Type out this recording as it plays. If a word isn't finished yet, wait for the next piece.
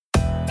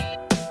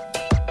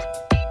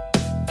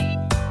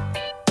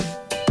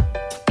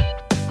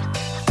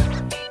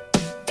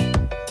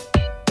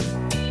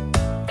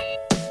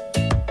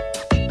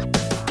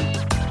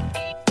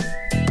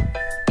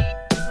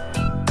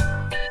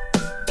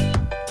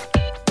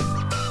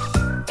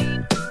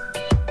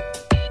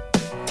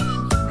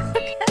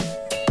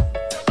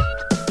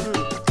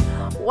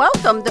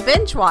Welcome to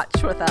Binge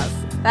Watch with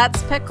us.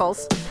 That's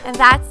Pickles. And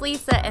that's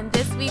Lisa, and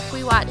this week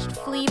we watched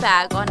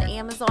Fleabag on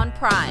Amazon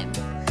Prime.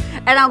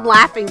 And I'm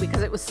laughing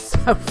because it was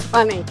so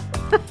funny.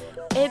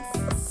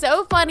 It's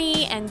so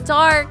funny and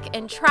dark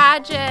and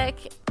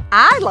tragic.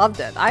 I loved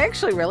it. I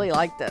actually really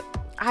liked it.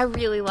 I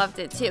really loved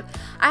it too.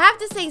 I have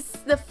to say,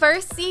 the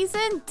first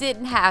season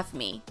didn't have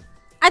me.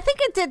 I think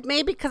it did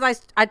me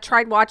because I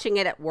tried watching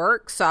it at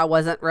work, so I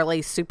wasn't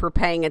really super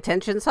paying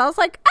attention. So I was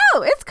like,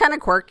 oh, it's kind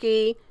of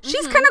quirky.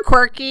 She's kind of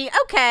quirky.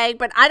 Okay.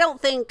 But I don't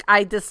think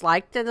I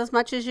disliked it as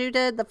much as you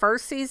did the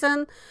first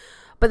season.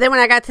 But then when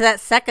I got to that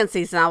second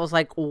season, I was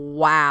like,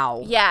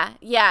 wow. Yeah.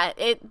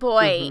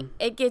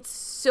 It gets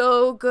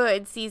so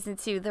good, season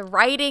 2. The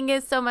writing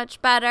is so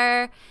much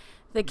better.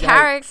 The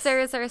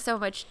characters are so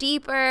much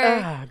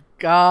deeper. Oh,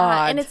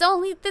 God. And it's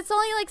only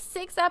like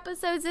 6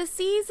 episodes a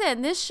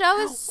season. This show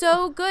is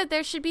so good.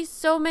 There should be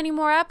so many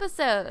more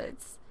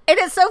episodes. And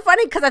it's so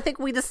funny because I think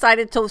we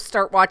decided to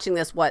start watching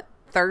this,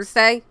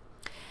 Thursday?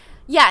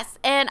 Yes,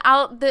 and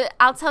I'll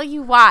tell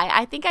you why.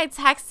 I think I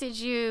texted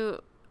you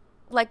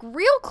like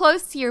real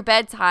close to your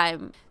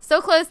bedtime.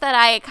 So close that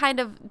I kind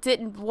of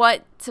didn't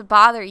want to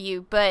bother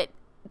you, but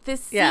the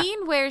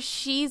scene where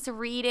she's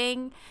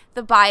reading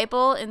the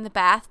Bible in the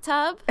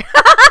bathtub.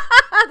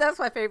 That's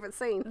my favorite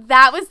scene.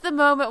 That was the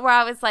moment where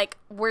I was like,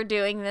 we're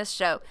doing this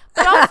show.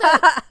 But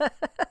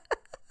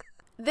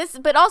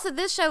also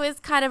this show is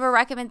kind of a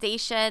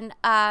recommendation.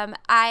 I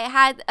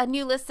had a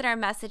new listener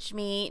message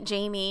me,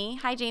 Jamie.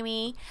 Hi,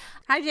 Jamie.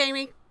 Hi,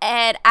 Jamie.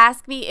 And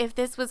asked me if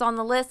this was on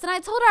the list. And I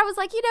told her, I was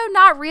like,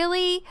 not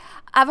really.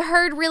 I've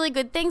heard really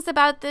good things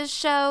about this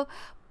show,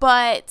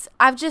 but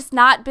I've just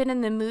not been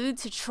in the mood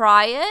to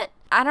try it.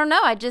 I don't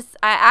know.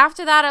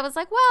 After that, I was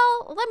like,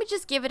 well, let me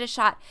just give it a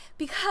shot.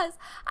 Because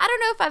I don't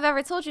know if I've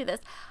ever told you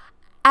this.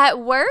 At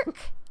work,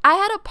 I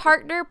had a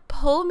partner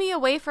pull me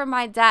away from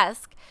my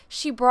desk.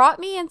 She brought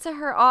me into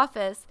her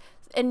office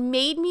and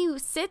made me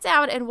sit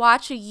down and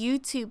watch a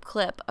YouTube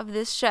clip of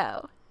this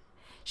show.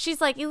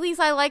 She's like, Elise,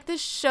 I like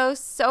this show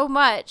so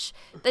much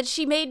that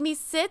she made me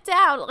sit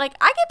down. Like,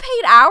 I get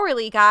paid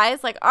hourly,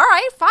 guys. Like, all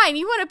right, fine.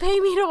 You want to pay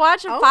me to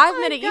watch a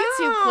 5-minute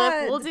YouTube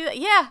clip? We'll do that.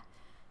 Yeah.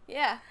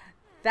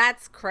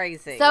 That's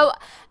crazy. So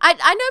I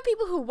know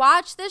people who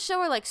watch this show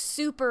are like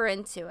super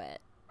into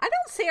it. I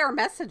don't see our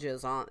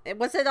messages on.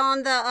 Was it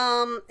on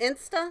the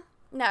Insta?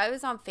 No, it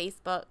was on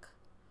Facebook.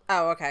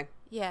 Oh, okay.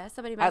 Yeah,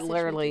 somebody messaged me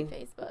literally through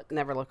Facebook.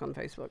 Never look on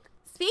Facebook.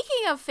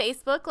 Speaking of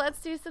Facebook, let's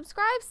do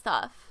subscribe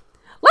stuff.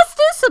 Let's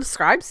do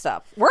subscribe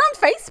stuff. We're on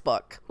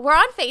Facebook. We're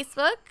on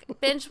Facebook,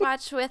 Binge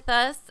Watch with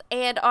us,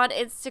 and on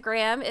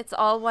Instagram. It's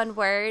all one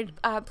word.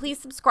 Please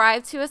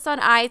subscribe to us on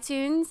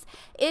iTunes.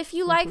 If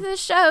you like this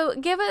show,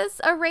 give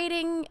us a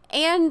rating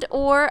and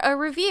or a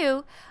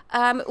review.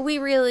 We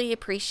really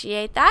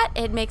appreciate that.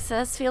 It makes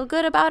us feel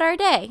good about our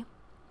day.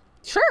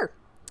 Sure.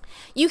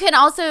 You can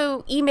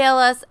also email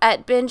us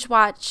at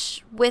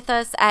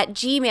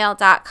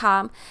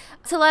bingewatchwithus@gmail.com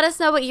to let us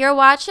know what you're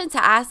watching,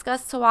 to ask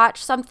us to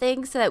watch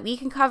something so that we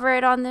can cover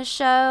it on the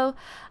show.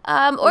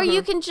 Or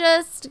you can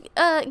just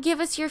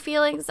give us your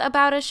feelings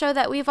about a show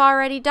that we've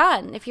already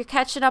done. If you're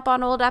catching up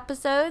on old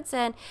episodes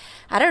and,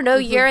 I don't know,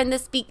 you're in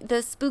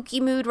the spooky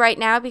mood right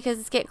now because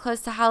it's getting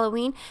close to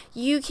Halloween,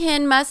 you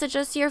can message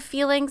us your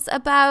feelings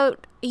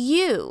about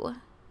You.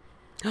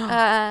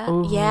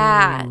 Ooh,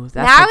 yeah.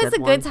 Now is a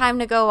good time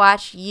to go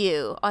watch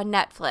You on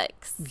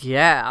Netflix.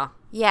 Yeah.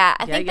 Yeah,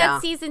 I think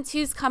that season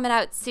 2's coming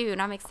out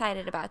soon. I'm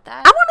excited about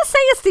that. I want to say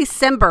it's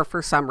December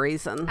for some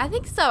reason. I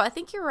think so. I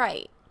think you're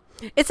right.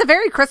 It's a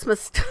very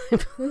Christmas time.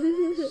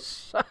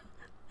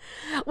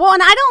 Well,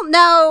 and I don't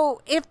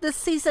know if the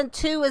season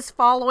 2 is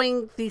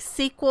following the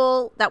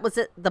sequel that was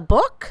the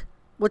book,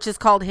 which is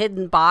called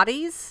Hidden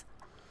Bodies,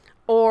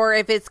 or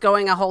if it's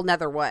going a whole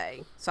nother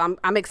way. So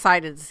I'm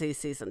excited to see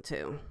season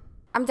 2.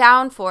 I'm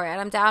down for it.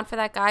 I'm down for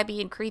that guy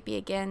being creepy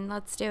again.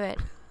 Let's do it.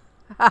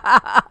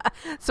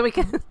 So we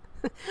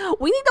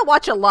need to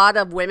watch a lot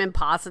of women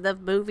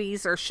positive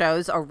movies or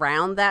shows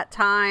around that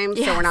time,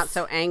 so we're not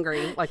so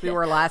angry like we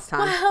were last time.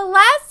 Well,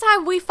 last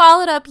time we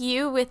followed up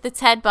You with the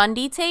Ted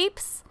Bundy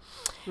tapes,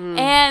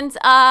 and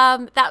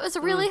that was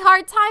a really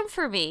hard time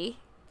for me.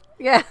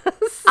 Yes.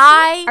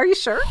 Are you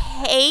sure?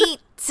 Hate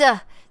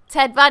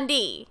Ted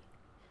Bundy.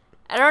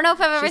 I don't know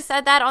if I've ever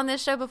said that on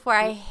this show before.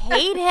 I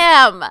hate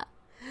him.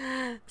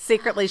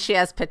 Secretly, she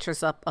has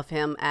pictures up of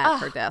him at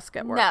her desk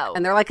at work. No.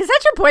 And they're like, is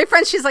that your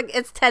boyfriend? She's like,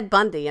 it's Ted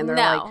Bundy. And they're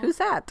like, who's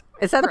that?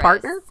 Is that a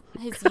partner?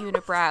 His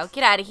unibrow.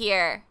 Get out of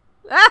here.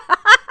 I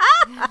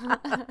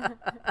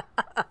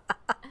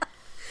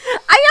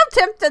am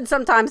tempted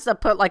sometimes to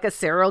put like a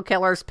serial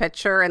killer's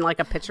picture in like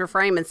a picture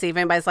frame and see if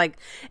anybody's like,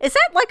 is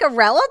that like a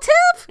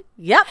relative?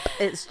 Yep,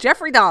 it's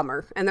Jeffrey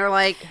Dahmer. And they're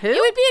like, who? It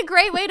would be a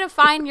great way to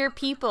find your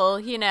people,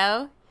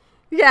 Yeah.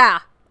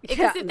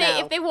 Because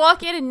if they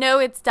walk in and know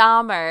it's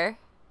Dahmer.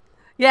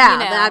 Yeah,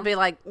 then I'd be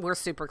like, we're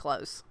super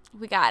close.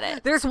 We got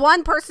it. There's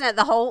one person at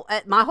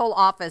my whole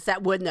office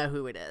that would know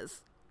who it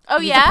is. Oh,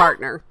 He's a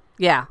partner.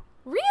 Yeah.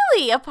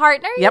 Really? A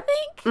partner, you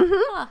think?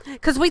 Mm-hmm.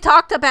 Because we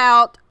talked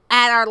about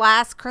at our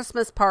last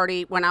Christmas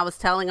party, when I was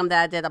telling him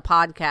that I did a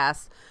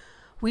podcast,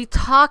 we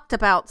talked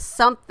about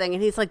something,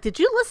 and he's like, did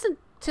you listen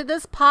to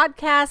this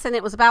podcast? And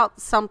it was about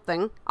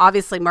something,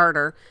 obviously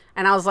murder.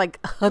 And I was like,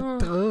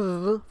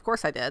 of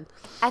course I did.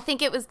 I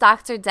think it was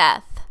Dr.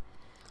 Death.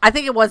 I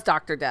think it was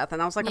Dr. Death.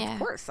 And I was like, Yeah. Of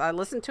course. I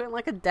listened to it in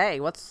like a day.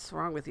 What's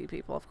wrong with you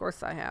people? Of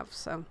course I have.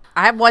 So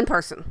I have one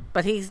person,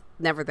 but he's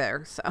never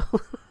there. So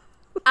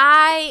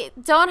I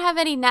don't have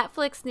any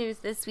Netflix news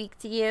this week.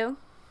 Do you?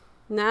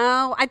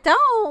 no, I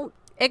don't.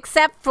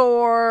 Except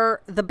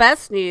for the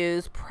best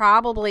news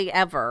probably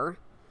ever.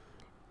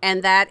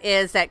 And that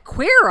is that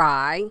Queer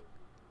Eye,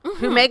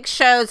 who makes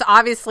shows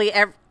obviously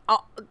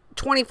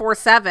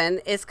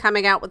 24/7, is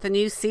coming out with a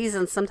new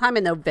season sometime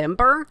in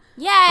November.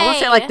 Yay! I want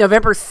to say like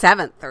November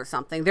 7th or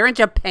something. They're in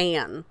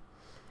Japan.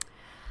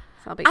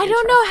 So I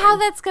don't know how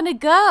that's going to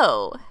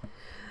go.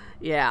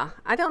 Yeah,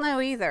 I don't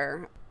know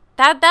either.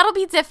 That'll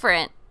be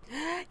different.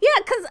 Yeah,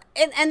 because,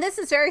 and this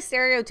is very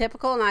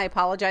stereotypical, and I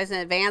apologize in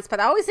advance, but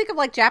I always think of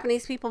like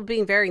Japanese people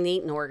being very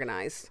neat and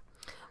organized.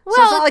 Well,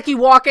 So it's not like you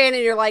walk in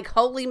and you're like,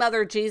 holy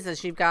mother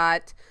Jesus, you've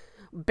got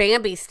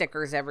Bambi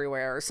stickers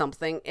everywhere or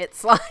something.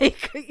 It's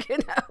like,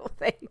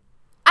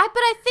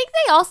 but I think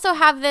they also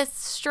have this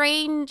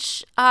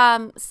strange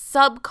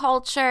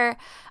subculture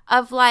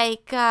of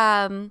like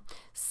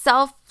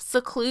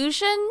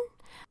self-seclusion.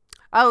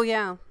 oh,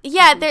 yeah.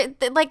 Yeah,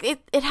 like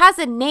it has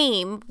a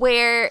name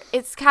where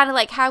it's kind of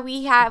like how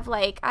we have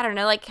like, I don't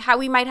know, like how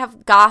we might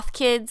have goth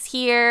kids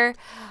here,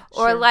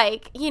 or Sure.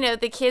 like,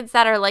 the kids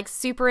that are like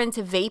super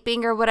into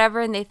vaping or whatever,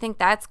 and they think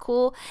that's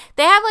cool.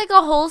 They have like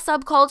a whole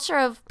subculture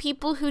of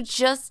people who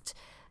just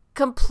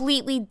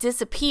completely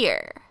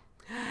disappear.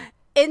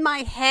 In my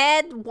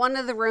head, one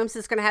of the rooms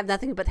is going to have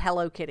nothing but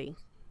Hello Kitty.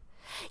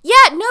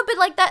 Yeah, no, but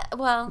like that,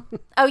 well,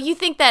 oh, you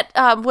think that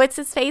what's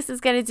his face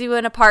is going to do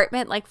an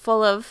apartment like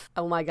full of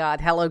Oh, my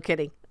God. Hello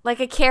Kitty. like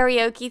a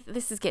karaoke,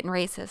 this is getting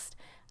racist.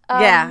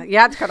 Yeah, you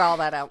have to cut all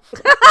that out.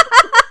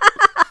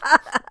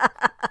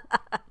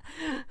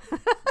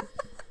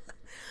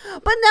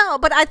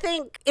 But I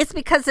think it's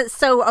because it's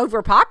so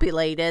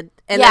overpopulated,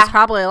 and Yeah. there's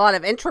probably a lot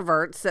of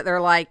introverts that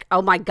they're like,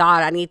 oh my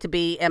God, I need to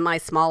be in my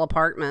small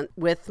apartment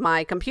with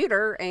my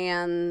computer,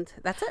 and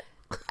that's it.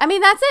 I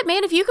mean, that's it,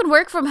 man. If you can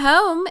work from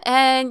home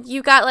and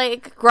you got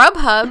like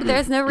Grubhub,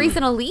 there's no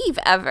reason to leave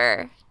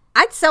ever.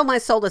 I'd sell my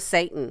soul to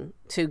Satan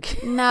to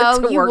No,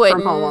 to you work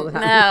wouldn't. from home all the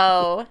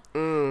time.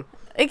 No.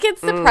 It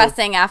gets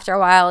depressing after a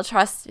while,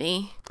 trust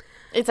me.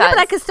 It does. Yeah, but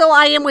I can still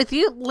IM with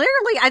you.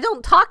 Literally, I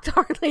don't talk to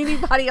hardly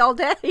anybody all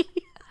day.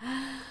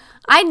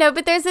 I know,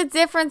 but there's a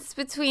difference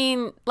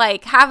between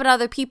like having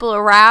other people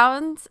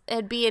around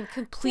and being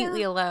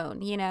completely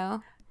alone,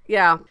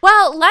 Yeah.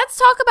 Well, let's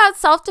talk about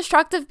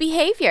self-destructive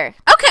behavior.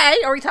 Okay,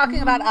 are we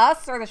talking about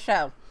us or the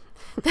show?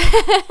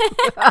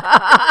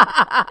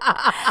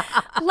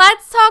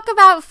 Let's talk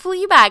about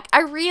Fleabag. I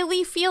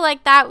really feel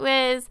like that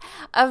was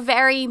a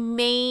very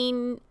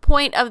main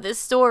point of the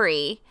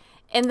story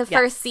in the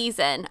first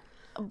season,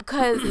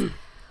 because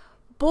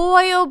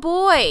boy, oh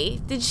boy,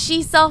 did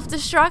she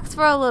self-destruct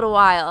for a little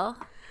while.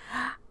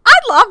 I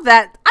love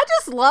that. I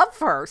just love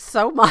her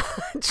so much.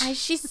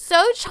 She's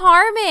so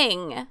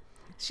charming.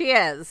 She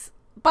is.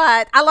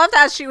 But I loved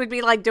how she would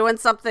be like doing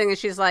something and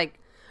she's like,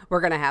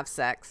 we're going to have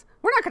sex.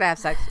 We're not going to have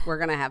sex. We're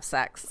going to have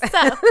sex.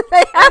 So,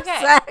 they have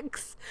okay.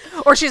 sex.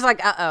 Or she's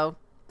like, uh-oh,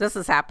 this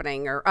is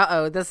happening. Or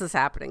uh-oh, this is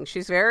happening.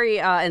 She's very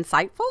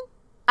insightful.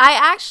 I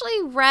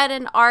actually read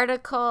an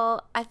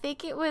article, I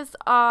think it was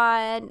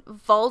on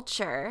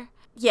Vulture.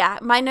 Yeah,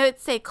 my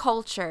notes say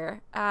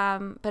culture,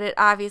 but it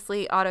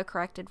obviously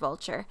autocorrected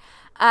Vulture.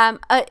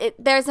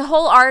 There's a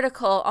whole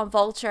article on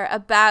Vulture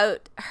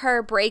about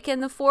her breaking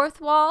the fourth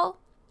wall.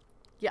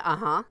 Yeah,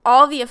 uh-huh.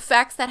 All the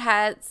effects that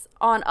has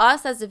on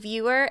us as a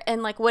viewer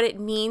and like what it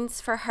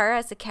means for her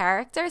as a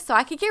character. So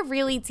I could get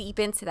really deep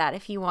into that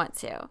if you want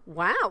to.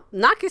 Wow.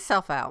 Knock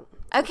yourself out.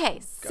 Okay,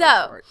 for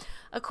so it.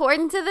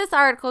 according to this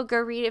article, go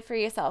read it for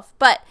yourself.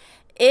 But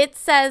it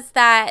says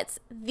that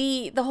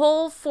the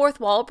whole fourth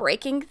wall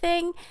breaking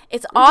thing,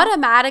 it's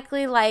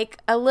automatically like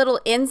a little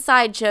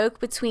inside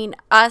joke between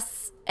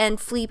us and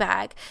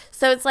Fleabag.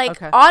 So it's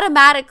like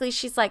automatically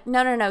she's like,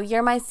 no,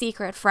 you're my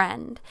secret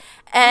friend.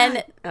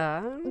 And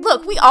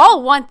look, we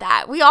all want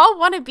that. We all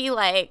want to be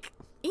like,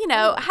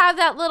 have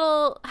that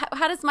little,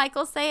 how does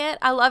Michael say it?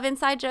 I love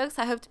inside jokes.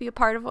 I hope to be a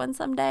part of one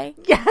someday.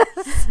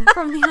 Yes.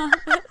 From The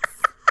Office.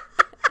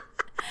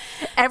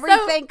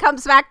 Everything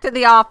comes back to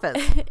The Office.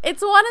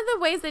 It's one of the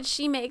ways that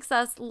she makes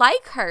us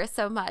like her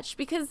so much,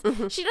 because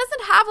she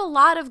doesn't have a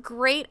lot of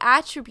great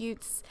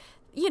attributes,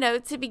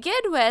 to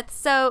begin with.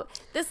 So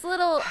this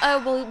little,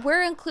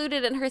 we're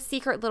included in her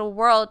secret little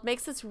world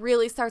makes us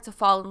really start to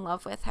fall in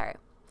love with her.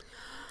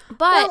 But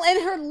Well,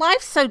 and her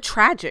life's so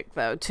tragic,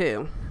 though,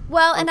 too.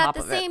 well, and at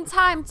the same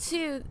time,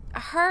 too,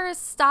 her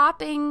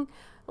stopping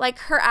like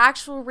her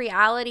actual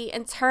reality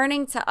and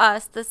turning to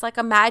us, this like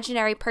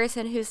imaginary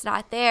person who's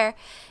not there,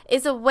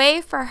 is a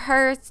way for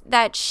her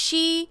that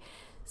she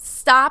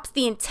stops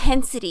the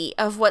intensity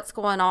of what's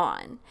going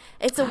on.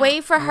 It's a way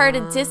for her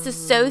to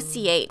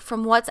disassociate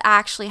from what's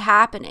actually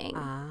happening.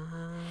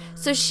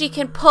 So she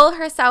can pull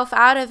herself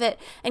out of it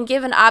and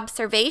give an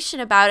observation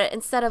about it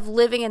instead of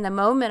living in the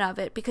moment of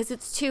it because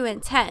it's too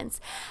intense.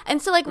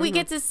 And so, like, we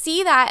get to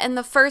see that in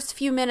the first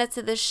few minutes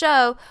of the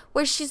show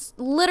where she's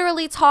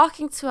literally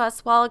talking to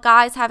us while a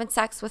guy's having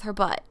sex with her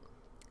butt.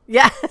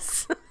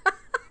 Yes.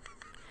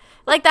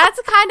 Like,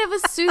 that's kind of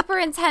a super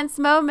intense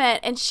moment,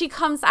 and she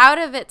comes out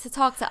of it to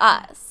talk to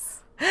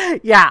us.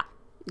 Yeah.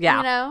 Yeah.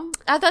 You know?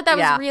 I thought that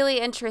was really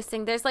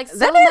interesting. There's, like,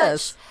 so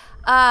much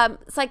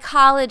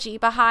psychology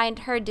behind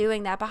her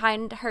doing that,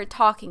 behind her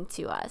talking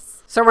to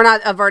us. So we're not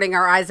averting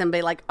our eyes and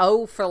be like,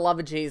 oh, for the love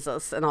of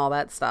Jesus and all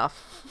that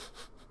stuff.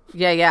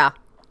 Yeah.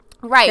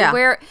 Right. Yeah.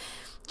 Where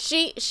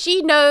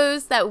she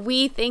knows that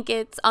we think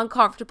it's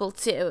uncomfortable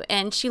too,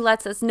 and she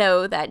lets us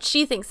know that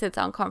she thinks it's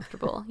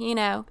uncomfortable, you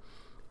know?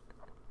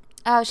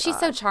 Oh, she's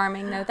so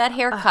charming, though. That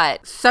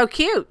haircut. So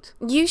cute.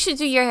 You should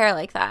do your hair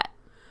like that.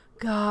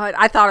 God,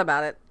 I thought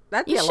about it.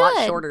 That'd be a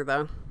lot shorter,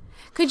 though.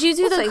 Could you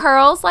do the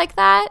curls like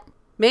that?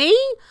 Me?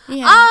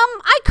 Yeah.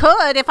 I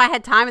could if I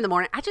had time in the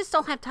morning. I just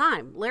don't have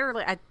time.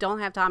 Literally, I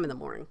don't have time in the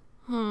morning.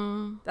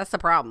 That's the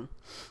problem.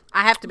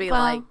 I have to be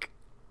like,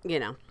 you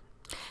know.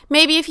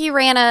 Maybe if you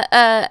ran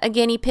a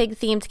guinea pig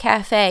themed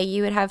cafe,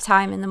 you would have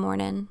time in the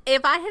morning.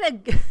 If I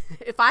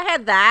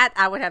had that,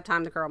 I would have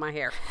time to curl my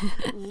hair.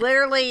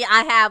 Literally,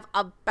 I have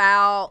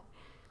about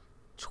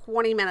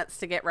 20 minutes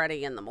to get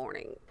ready in the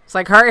morning. It's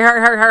like,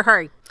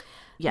 hurry.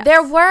 Yes.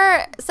 There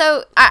were,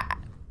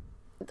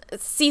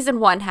 season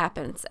 1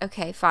 happens.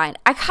 Okay, fine.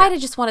 I kind of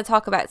just want to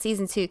talk about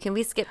season 2. Can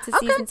we skip to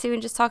season 2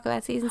 and just talk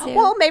about season 2?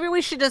 Well, maybe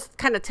we should just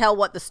kind of tell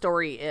what the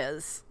story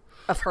is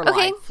of her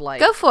life. Like,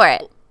 go for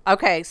it.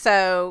 Okay,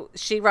 so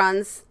she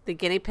runs the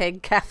Guinea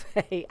Pig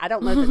Cafe. I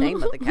don't know the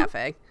name of the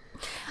cafe.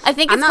 I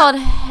think it's called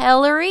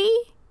Hillary.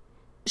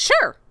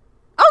 Sure.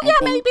 Oh, yeah,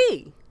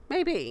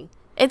 maybe.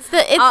 It's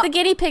the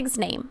guinea pig's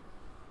name.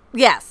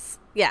 Yes.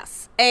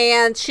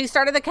 And she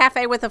started the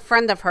cafe with a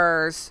friend of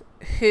hers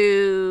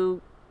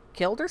who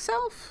killed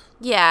herself?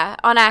 Yeah,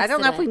 on accident. I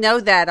don't know if we know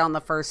that on the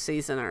first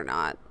season or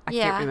not. I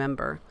can't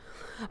remember.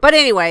 But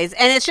anyways,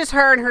 and it's just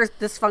her and her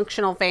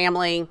dysfunctional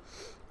family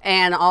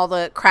and all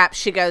the crap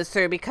she goes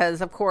through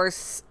because, of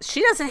course,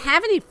 she doesn't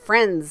have any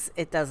friends,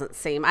 it doesn't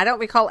seem. I don't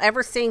recall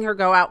ever seeing her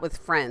go out with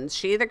friends.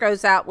 She either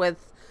goes out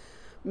with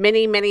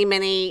many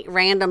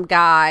random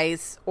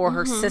guys or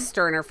her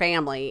sister and her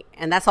family,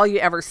 and that's all you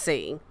ever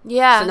see.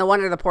 Yeah. So no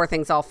wonder the poor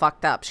thing's all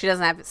fucked up. She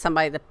doesn't have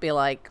somebody to be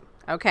like,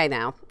 okay,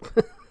 now.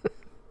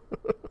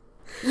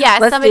 Yeah,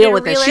 let's deal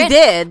with it. She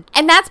did.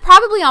 And that's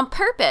probably on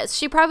purpose.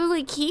 She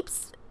probably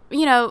keeps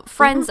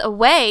friends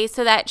away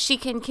so that she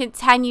can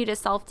continue to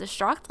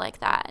self-destruct like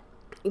that.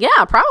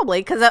 Yeah,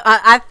 probably. Because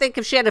I think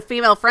if she had a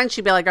female friend,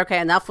 she'd be like, okay,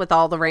 enough with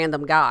all the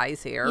random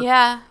guys here.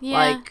 Yeah.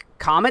 Like,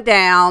 calm it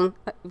down.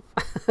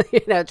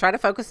 Try to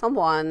focus on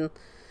one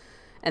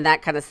and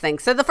that kind of thing.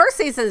 So the first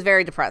season is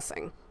very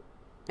depressing.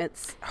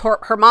 It's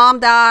her mom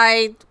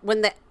died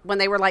when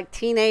they were like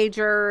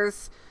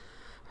teenagers.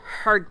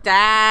 Her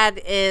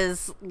dad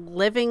is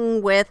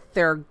living with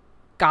their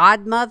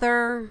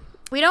godmother.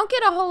 We don't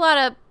get a whole lot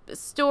of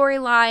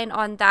storyline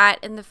on that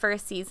in the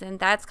first season.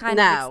 That's kind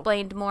of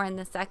explained more in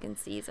the second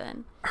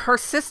season. Her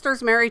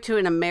sister's married to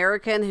an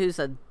American who's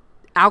an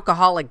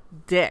alcoholic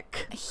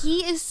dick.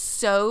 He is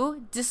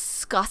so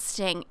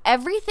disgusting.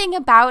 Everything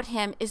about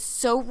him is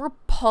so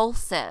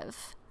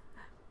repulsive.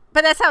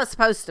 But that's how it's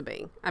supposed to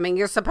be. I mean,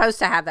 you're supposed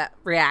to have that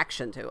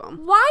reaction to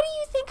him. Why do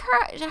you think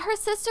her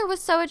sister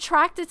was so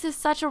attracted to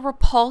such a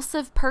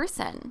repulsive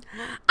person?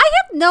 I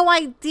have no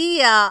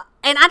idea.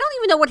 And I don't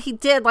even know what he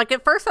did. Like,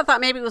 at first I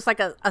thought maybe it was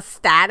like a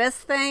status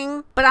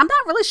thing. But I'm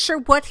not really sure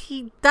what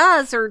he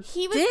does or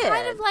He was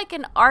kind of like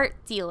an art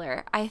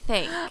dealer, I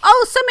think.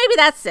 Oh, so maybe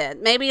that's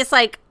it. Maybe it's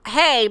like,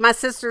 hey, my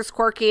sister's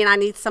quirky and I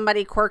need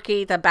somebody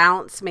quirky to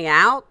balance me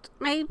out,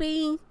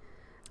 maybe.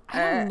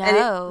 I don't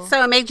know.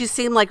 So it made you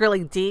seem like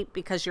really deep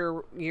because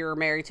you're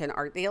married to an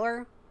art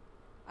dealer?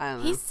 I don't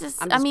know. He's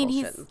just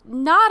he's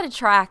not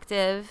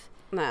attractive.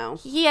 No.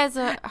 He has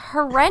a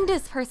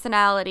horrendous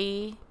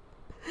personality.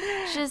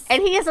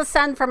 And he has a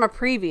son from a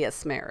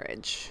previous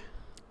marriage.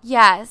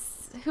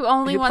 Yes. Who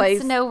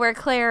wants to know where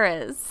Claire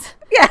is.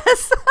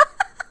 Yes.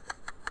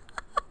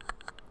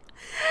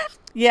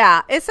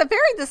 Yeah. It's a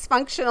very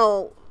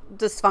dysfunctional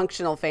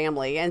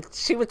family. And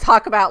she would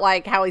talk about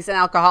like how he's an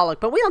alcoholic,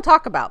 but we don't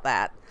talk about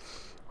that.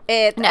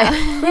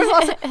 No.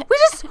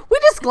 we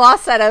just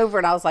glossed that over,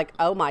 and I was like,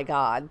 oh my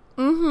God.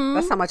 Mm-hmm.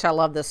 That's how much I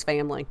love this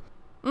family.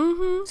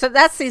 Mm-hmm. So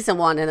that's season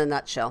 1 in a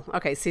nutshell.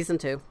 Okay, season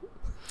 2.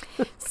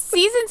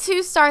 Season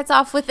 2 starts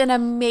off with an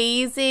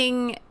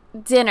amazing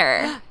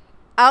dinner.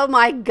 Oh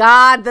my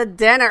God, the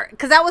dinner.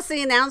 Because that was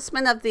the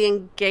announcement of the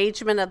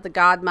engagement of the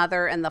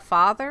godmother and the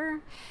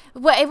father.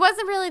 Well, it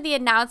wasn't really the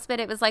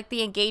announcement. It was like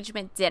the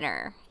engagement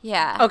dinner.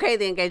 Yeah. Okay,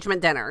 the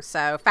engagement dinner.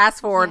 So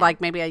fast forward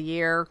like maybe a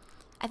year.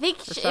 I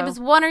think it was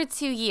 1 or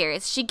 2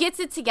 years. She gets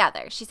it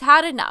together. She's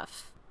had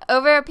enough.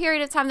 Over a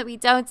period of time that we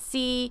don't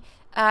see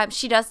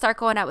She does start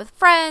going out with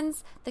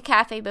friends. The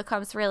cafe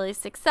becomes really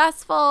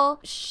successful.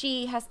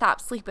 She has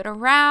stopped sleeping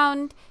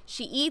around.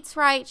 She eats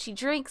right. She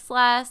drinks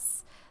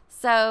less.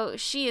 So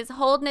she is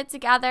holding it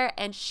together,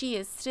 and she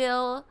is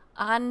still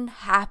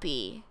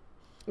unhappy.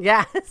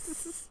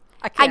 Yes.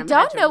 I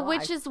don't know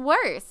which is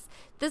worse.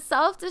 The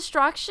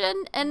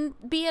self-destruction and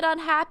being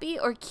unhappy,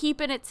 or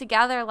keeping it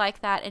together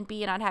like that and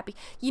being unhappy.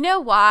 You know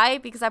why?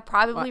 Because I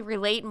probably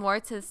relate more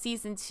to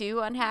season 2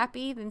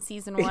 unhappy than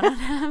season 1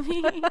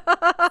 unhappy.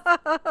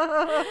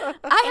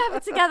 I have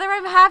it together.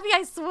 I'm happy,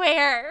 I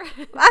swear.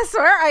 I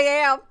swear I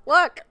am.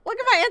 Look at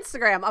my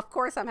Instagram. Of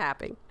course I'm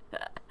happy.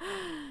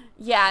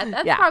 Yeah,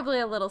 that's probably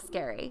a little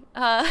scary.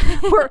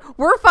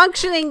 We're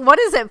functioning. What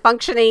is it?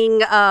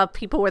 Functioning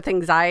people with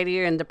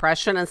anxiety and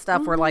depression and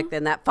stuff. We're like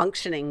in that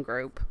functioning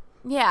group.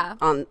 Yeah.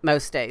 On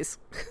most days.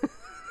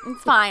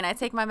 It's fine. I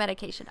take my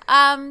medication.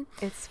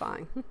 It's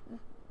fine.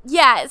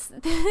 Yes.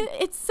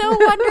 It's so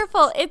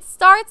wonderful. It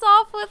starts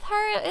off with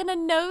her in a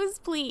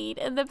nosebleed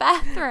in the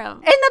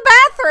bathroom. And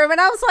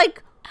I was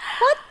like,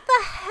 what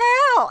the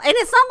hell? And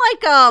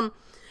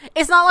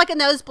it's not like a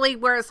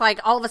nosebleed where it's like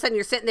all of a sudden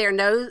you're sitting there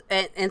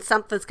and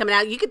something's coming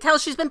out. You can tell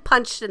she's been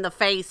punched in the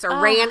face or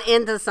ran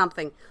into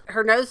something.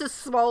 Her nose is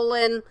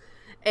swollen,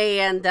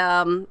 and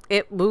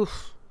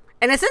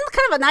and it's in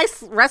kind of a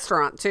nice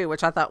restaurant too,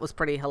 which I thought was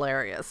pretty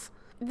hilarious.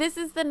 This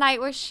is the night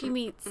where she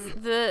meets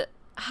the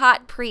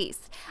hot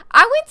priest.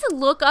 I went to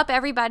look up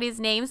everybody's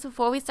names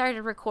before we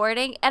started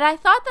recording, and I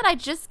thought that I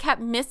just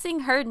kept missing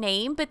her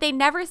name, but they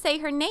never say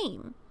her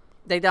name.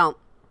 They don't.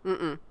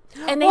 Mm-mm.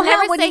 And they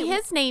never say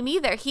his name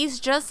either. He's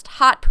just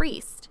hot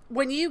priest.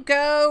 When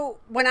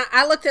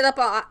I looked it up,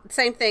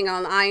 same thing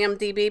on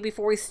IMDb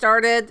before we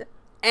started,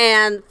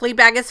 and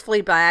Fleabag is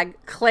Fleabag,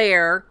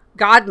 Claire,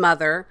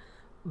 godmother,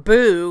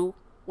 Boo,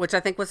 which I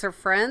think was her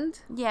friend.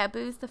 Yeah,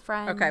 Boo's the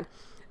friend. Okay.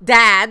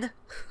 Dad,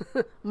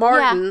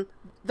 Martin,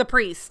 the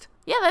priest.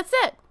 Yeah, that's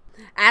it.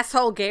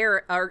 Asshole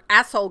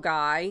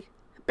guy,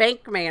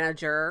 bank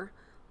manager.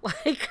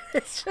 Like,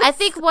 it's just... I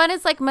think one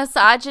is like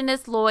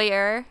misogynist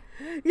lawyer.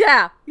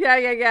 Yeah.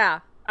 I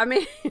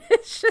mean,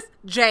 it's just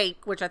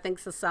Jake, which I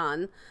think's the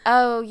son.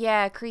 Oh,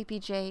 yeah, creepy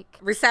Jake.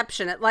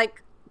 Receptionist,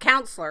 like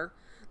counselor.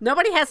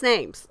 Nobody has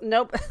names.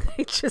 Nope.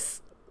 They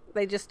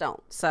just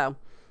don't. So,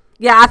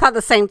 yeah, I thought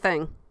the same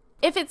thing.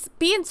 If it's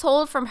being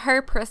told from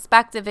her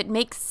perspective, it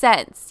makes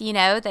sense,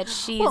 that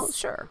she's... Well,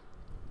 sure.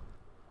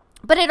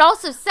 But it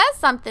also says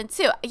something,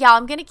 too. Y'all,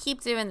 I'm going to keep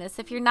doing this.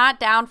 If you're not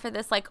down for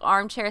this, like,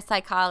 armchair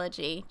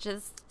psychology,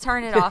 just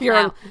turn it off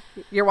now.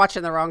 You're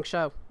watching the wrong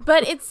show.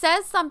 But it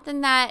says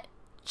something that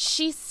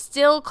she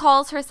still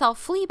calls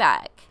herself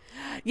Fleabag.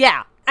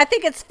 Yeah. I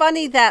think it's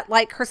funny that,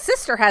 like, her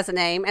sister has a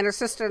name and her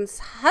sister's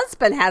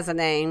husband has a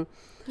name.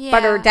 Yeah.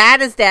 But her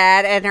dad is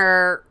dad and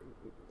her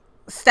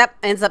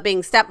ends up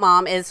being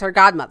stepmom is her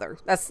godmother.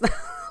 That's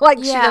like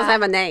she doesn't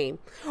have a name.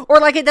 Or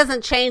like it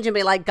doesn't change and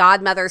be like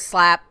godmother /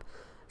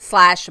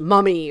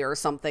 mummy or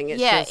something. It's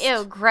just,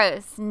 ew,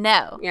 gross.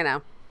 No.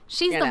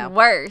 She's the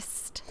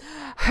worst.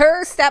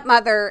 Her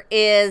stepmother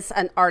is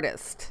an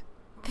artist.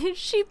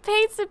 She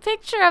paints a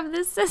picture of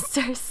the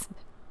sisters.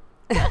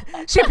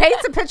 She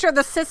paints a picture of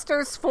the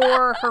sisters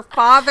for her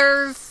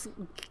father's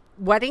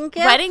wedding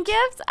gift. Wedding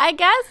gift, I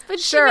guess. But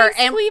sure.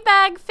 She makes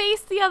Fleabag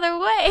face the other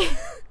way.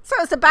 So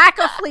it's the back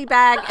of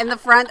Fleabag and the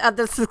front of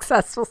the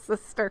successful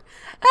sister.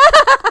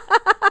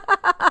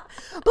 But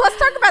let's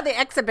talk about the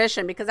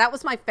exhibition because that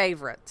was my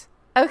favorite.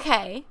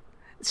 Okay.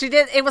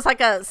 It was like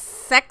a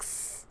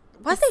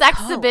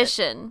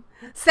sexhibition.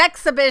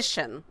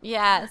 Sexhibition.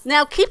 Yes.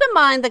 Now, keep in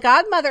mind, the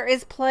godmother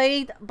is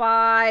played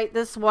by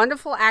this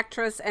wonderful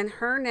actress, and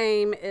her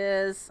name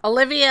is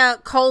Olivia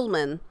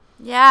Colman.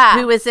 Yeah.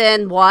 Who is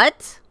in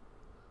what?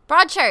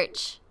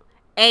 Broadchurch.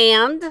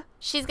 And?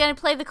 She's going to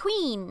play the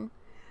queen.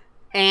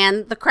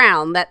 And The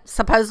Crown, that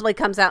supposedly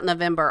comes out in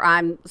November.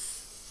 I'm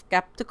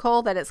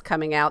skeptical that it's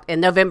coming out in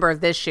November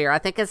of this year. I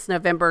think it's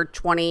November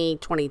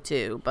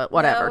 2022, but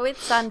whatever. No,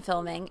 it's sun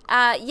filming.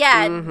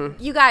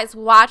 You guys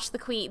watch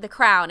The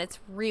Crown. It's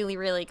really,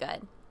 really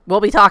good. We'll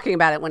be talking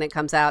about it when it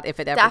comes out, if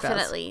it ever does.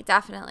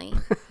 Definitely.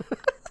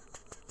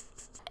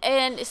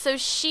 And so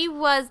she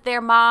was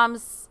their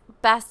mom's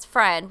best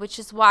friend, which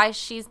is why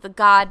she's the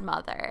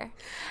godmother.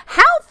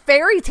 How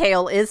fairy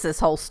tale is this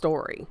whole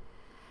story?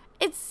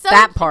 It's so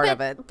that part of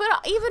it.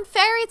 But even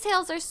fairy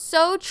tales are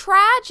so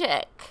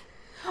tragic.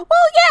 Well,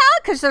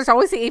 yeah, because there's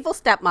always the evil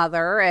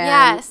stepmother,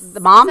 and the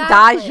mom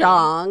dies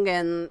young,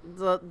 and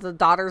the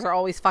daughters are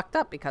always fucked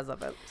up because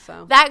of it.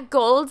 So that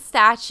gold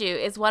statue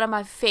is one of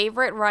my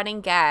favorite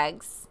running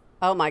gags.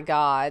 Oh my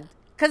god!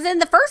 Because in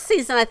the first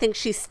season, I think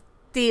she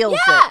steals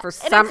it for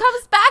some, and it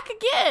comes back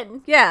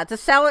again. Yeah, to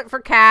sell it for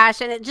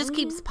cash, and it just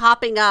keeps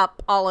popping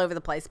up all over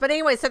the place. But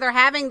anyway, so they're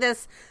having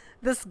this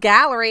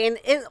gallery, and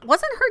it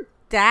wasn't her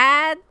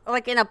dad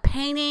like in a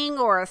painting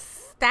or a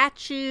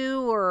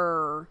statue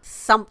or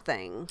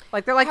something.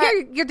 Like they're like,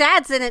 your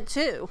dad's in it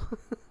too.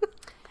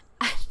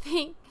 I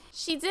think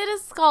she did a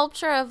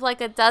sculpture of like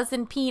a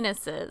dozen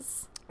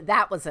penises.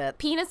 That was it.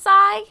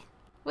 Penisi?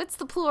 What's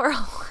the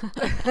plural?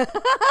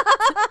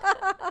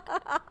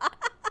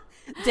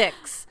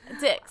 Dicks.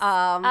 Dicks.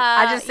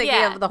 I just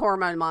thinking of the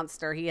hormone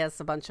monster. He has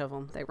a bunch of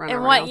them. They run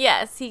around.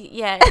 And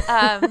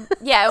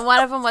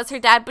one of them was her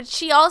dad. But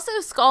she also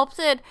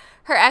sculpted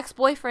her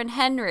ex-boyfriend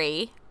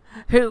Henry,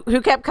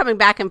 who kept coming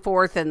back and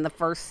forth in the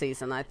first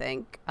season, I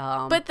think.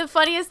 But the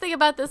funniest thing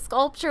about the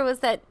sculpture was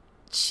that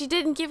she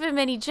didn't give him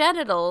any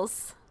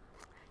genitals.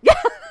 Yeah.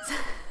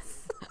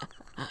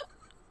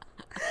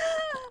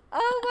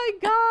 Oh my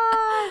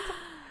god.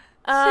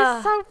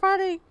 She's so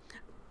funny.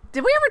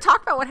 Did we ever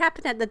talk about what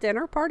happened at the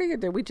dinner party, or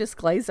did we just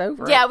glaze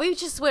over it? Yeah, we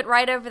just went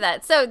right over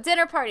that. So,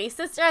 dinner party.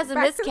 Sister has a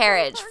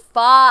miscarriage.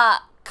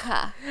 Fuck.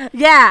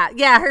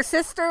 Yeah. Her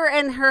sister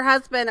and her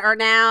husband are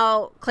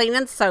now clean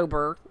and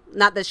sober.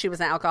 Not that she was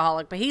an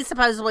alcoholic, but he's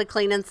supposedly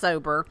clean and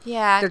sober.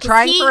 Yeah. They're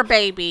trying for a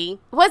baby.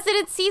 Was it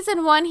in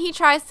season 1 he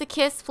tries to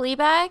kiss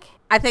Fleabag?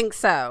 I think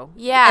so.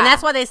 Yeah. And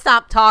that's why they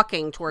stopped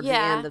talking towards the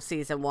end of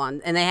season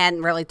 1. And they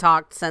hadn't really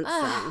talked since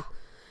then.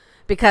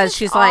 Because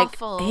she's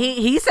awful. like,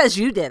 he says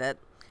you did it.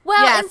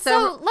 Well, yeah, and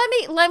so let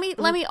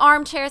me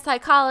armchair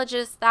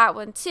psychologist that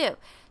one too.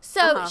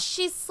 So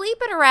she's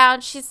sleeping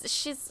around.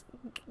 She's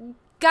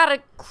got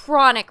a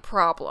chronic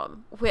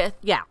problem with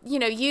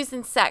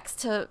using sex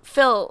to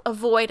fill a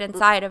void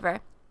inside of her.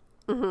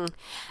 Mm-hmm.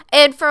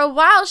 And for a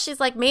while she's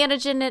like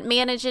managing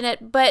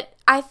it. But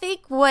I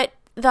think what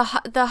the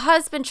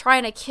husband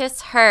trying to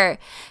kiss her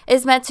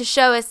is meant to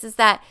show us is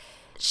that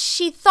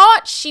she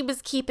thought she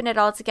was keeping it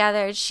all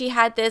together. She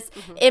had this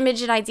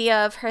image and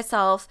idea of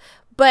herself.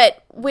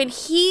 But when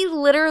he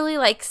literally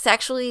like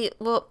sexually,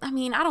 well, I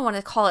mean, I don't want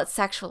to call it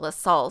sexual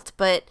assault,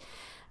 but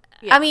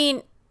I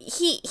mean,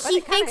 he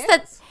thinks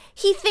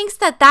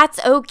that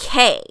that's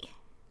okay.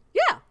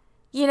 Yeah.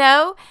 You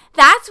know,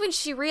 that's when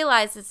she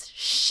realizes,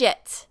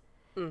 shit.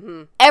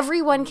 Mm-hmm.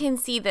 Everyone can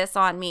see this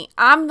on me.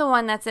 I'm the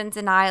one that's in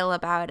denial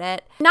about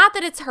it. Not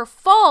that it's her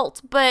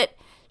fault, but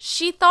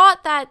she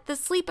thought that the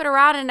sleeping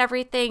around and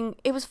everything,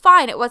 it was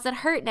fine. It wasn't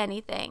hurting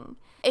anything.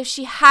 If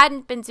she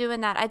hadn't been doing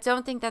that, I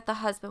don't think that the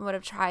husband would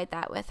have tried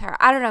that with her.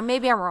 I don't know.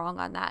 Maybe I'm wrong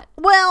on that.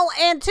 Well,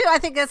 and too, I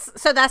think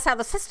that's how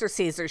the sister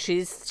sees her.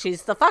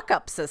 She's the fuck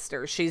up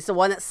sister. She's the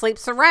one that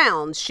sleeps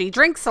around. She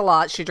drinks a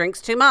lot. She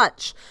drinks too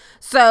much.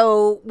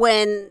 So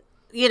when,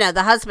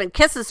 the husband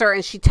kisses her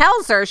and she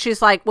tells her, she's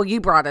like, well,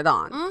 you brought it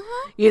on.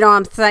 Mm-hmm. You know what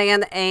I'm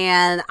saying?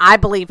 And I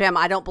believe him.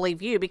 I don't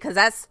believe you, because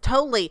that's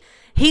totally,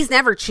 he's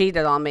never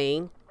cheated on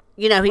me.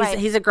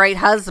 He's a great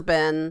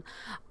husband,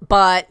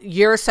 but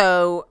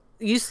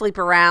you sleep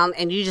around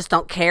and you just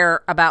don't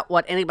care about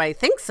what anybody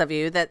thinks of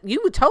you, that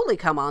you would totally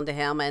come on to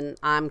him, and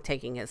I'm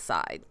taking his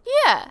side.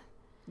 Yeah.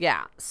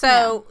 Yeah.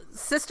 So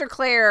Sister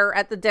Claire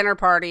at the dinner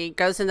party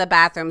goes in the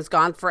bathroom, is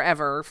gone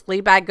forever.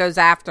 Fleabag goes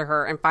after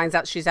her and finds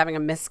out she's having a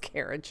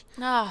miscarriage.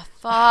 Oh,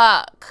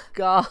 fuck.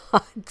 God.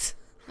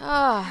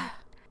 Oh.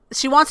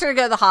 She wants her to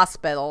go to the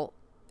hospital,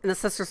 and the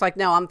sister's like,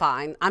 no, I'm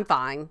fine. I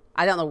don't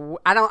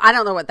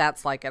know what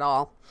that's like at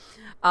all.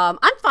 I'm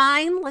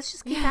fine. Let's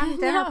just keep having a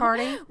dinner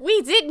party.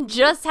 We didn't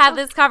just have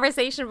this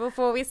conversation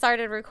before we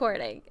started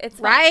recording. It's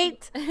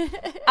right.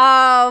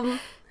 And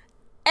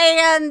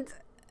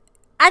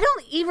I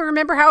don't even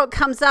remember how it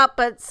comes up,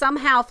 but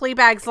somehow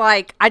Fleabag's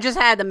like, I just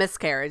had a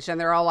miscarriage, and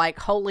they're all like,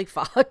 holy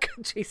fuck,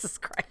 Jesus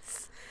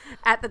Christ,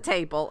 at the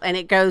table. And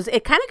it kind of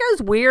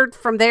goes weird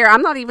from there.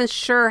 I'm not even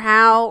sure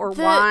how or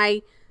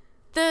why.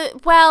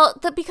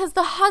 Because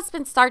the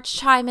husband starts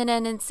chiming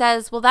in and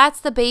says, well,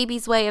 that's the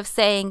baby's way of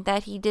saying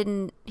that he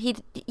didn't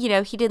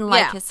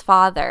like his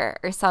father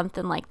or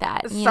something like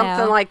that.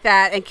 Like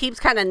that, and keeps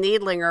kind of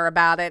needling her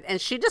about it,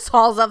 and she just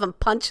hauls up and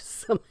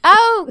punches him.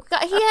 Oh,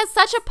 God, he has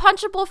such a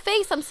punchable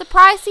face. I'm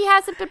surprised he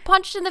hasn't been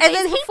punched in the face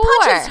before. And then he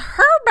punches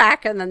her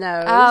back in the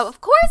nose. Oh, of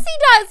course he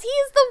does. He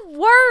is the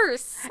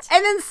worst.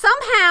 And then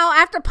somehow,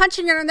 after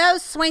punching her in the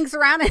nose, swings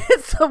around and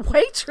hits the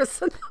waitress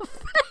in the face.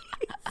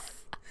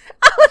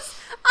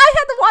 I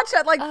had to watch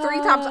that like 3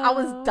 times. I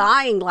was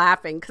dying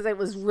laughing because it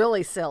was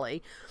really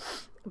silly.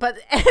 But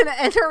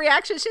and her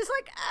reaction, she's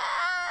like,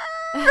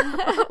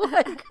 oh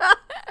my God.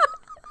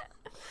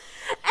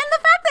 And the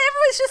fact that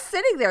everybody's just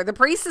sitting there, the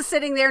priest is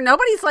sitting there,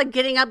 nobody's like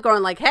getting up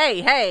going like,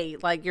 hey,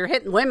 like you're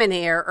hitting women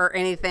here or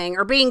anything,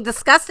 or being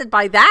disgusted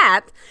by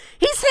that.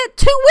 He's hit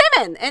 2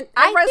 women, and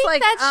I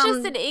think that's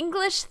just an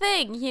English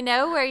thing,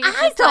 where you're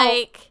just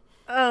like,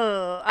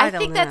 I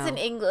think that's an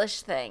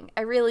English thing.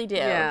 I really do.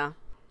 Yeah.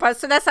 But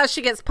so that's how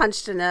she gets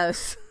punched in the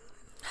nose.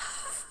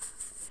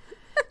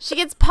 She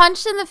gets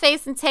punched in the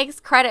face and takes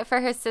credit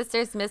for her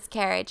sister's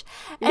miscarriage.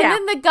 And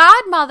then the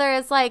godmother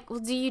is like, well,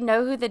 do you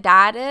know who the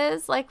dad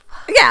is? Like,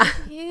 yeah.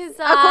 Of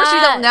course you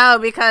don't know,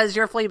 because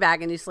you're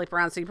Fleabag and you sleep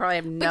around, so you probably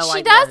have no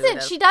idea.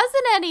 But she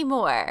doesn't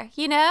anymore,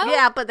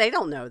 Yeah, but they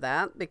don't know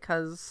that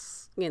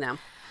because, If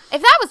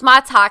that was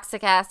my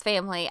toxic ass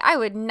family, I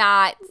would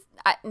not.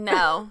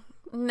 No.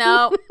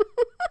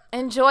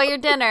 Enjoy your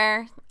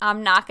dinner.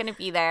 I'm not going to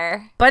be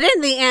there. But in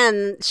the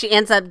end, she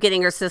ends up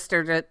getting her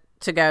sister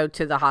to go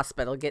to the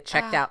hospital, get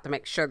checked out to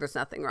make sure there's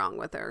nothing wrong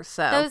with her.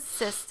 So those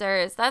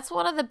sisters, that's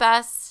one of the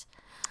best.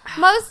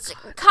 most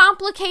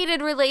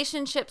complicated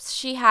relationships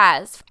she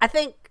has. I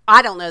think,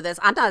 I don't know this.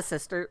 I'm not a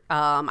sister.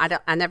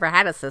 I never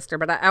had a sister,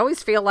 but I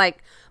always feel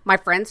like my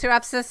friends who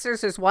have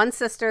sisters, there's one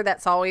sister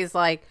that's always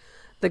like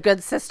the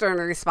good sister and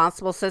the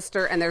responsible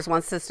sister, and there's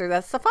one sister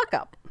that's the fuck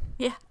up.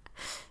 Yeah.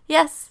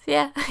 Yes.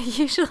 Yeah.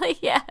 Usually,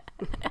 yeah.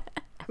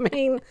 I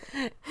mean,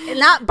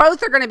 not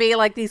both are going to be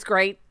like these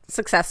great,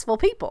 successful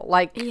people.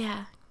 Like,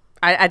 yeah.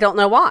 I don't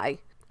know why.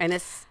 And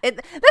that's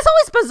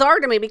always bizarre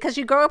to me because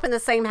you grow up in the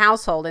same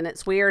household, and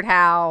it's weird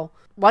how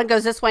one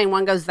goes this way and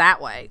one goes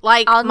that way.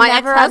 Like, I'll my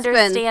never ex-husband,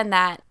 understand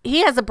that.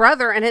 He has a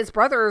brother, and his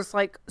brother is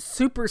like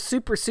super,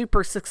 super,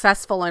 super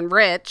successful and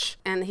rich,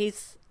 and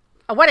he's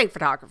a wedding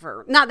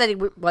photographer. Not that he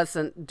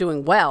wasn't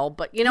doing well,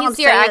 but you know what I'm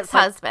saying? He's your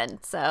ex-husband,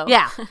 so.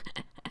 Yeah.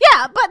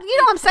 Yeah, but you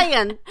know what I'm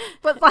saying?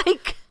 But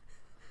like...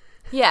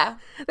 Yeah.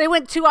 They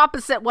went two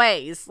opposite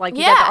ways. Like,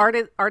 you got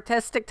the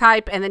artistic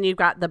type, and then you've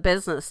got the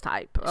business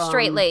type.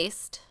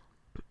 Straight-laced.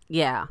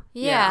 Yeah.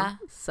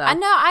 So I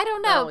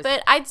don't know,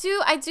 but I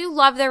do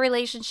love their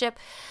relationship.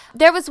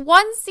 There was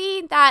one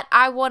scene that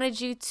I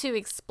wanted you to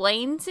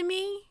explain to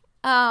me.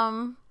 God.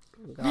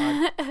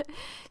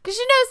 Because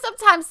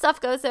sometimes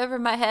stuff goes over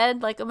my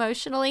head, like,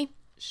 emotionally.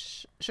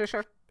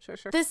 Sure.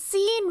 The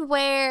scene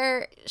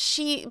where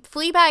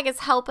Fleabag is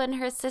helping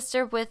her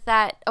sister with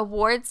that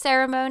award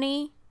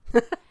ceremony.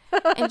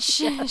 And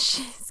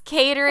she's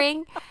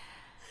catering.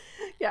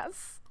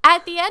 Yes.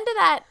 At the end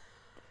of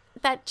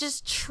that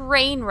just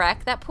train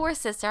wreck, that poor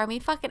sister. I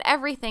mean, fucking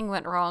everything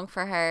went wrong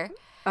for her.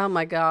 Oh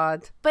my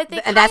God. But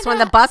that's when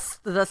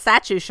the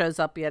statue shows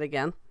up yet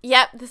again.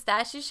 Yep, the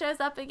statue shows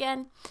up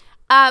again.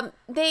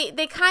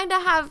 They kind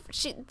of have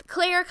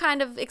Claire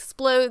kind of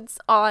explodes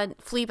on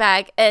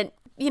Fleabag, and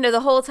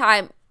the whole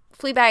time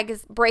Fleabag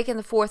is breaking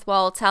the fourth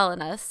wall,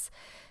 telling us.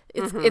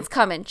 It's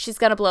coming. She's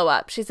going to blow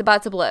up. She's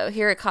about to blow.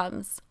 Here it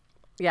comes.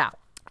 Yeah.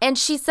 And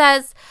she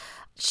says,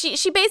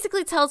 she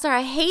basically tells her,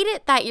 I hate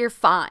it that you're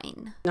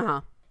fine.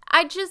 Uh-huh.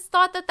 I just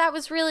thought that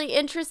was really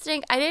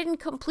interesting. I didn't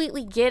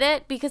completely get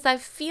it because I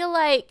feel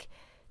like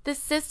the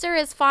sister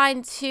is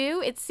fine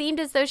too. It seemed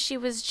as though she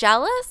was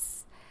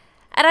jealous.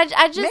 And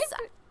I just...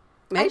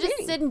 Maybe. I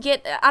just didn't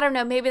get, I don't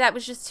know, maybe that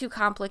was just too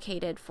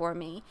complicated for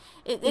me.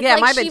 It's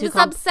like she was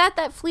upset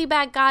that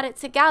Fleabag got it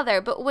together,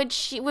 but when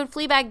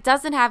Fleabag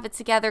doesn't have it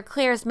together,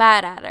 Claire's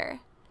mad at her.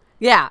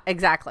 Yeah,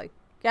 exactly.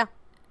 Yeah.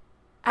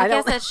 I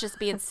guess that's just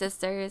being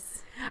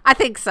sisters. I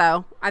think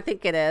so. I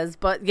think it is.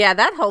 But yeah,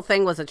 that whole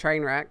thing was a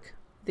train wreck.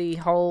 The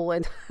whole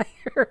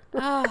entire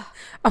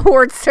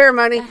award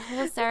ceremony. The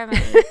whole ceremony.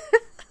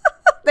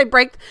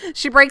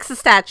 She breaks the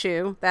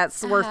statue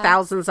that's worth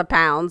thousands of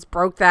pounds,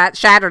 broke that,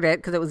 shattered it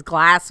because it was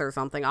glass or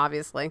something,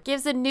 obviously.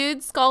 Gives a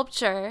nude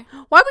sculpture.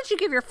 Why would you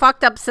give your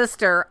fucked up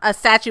sister a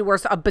statue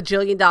worth $1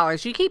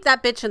 bajillion? You keep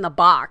that bitch in the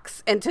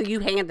box until you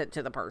hand it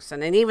to the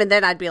person. And even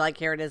then I'd be like,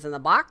 here it is in the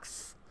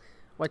box.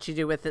 What you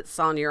do with it's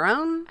on your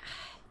own.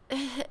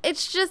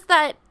 It's just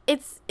that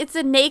it's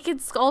a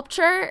naked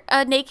sculpture,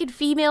 a naked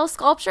female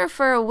sculpture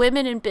for a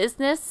women in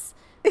business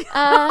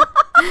award.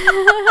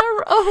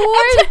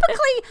 And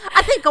typically,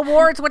 I think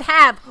awards would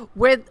have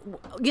with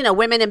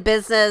Women in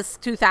Business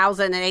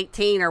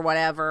 2018 or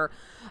whatever.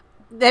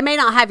 They may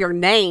not have your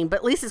name, but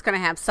at least it's going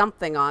to have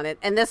something on it.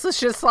 And this was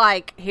just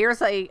like,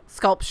 here's a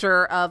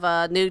sculpture of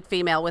a nude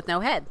female with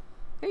no head.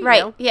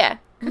 Right? Go. Yeah.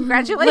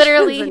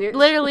 Congratulations.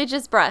 Literally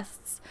just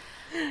breasts.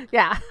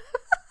 Yeah.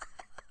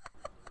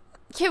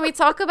 Can we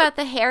talk about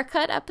the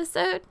haircut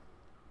episode?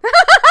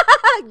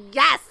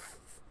 Yes.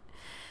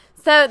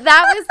 So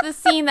that was the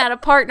scene that a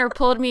partner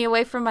pulled me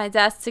away from my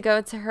desk to go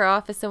into her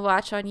office and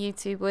watch on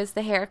YouTube, was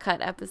the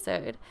haircut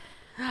episode.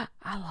 I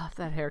love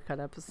that haircut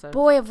episode.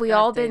 Boy, have we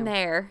all been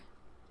there.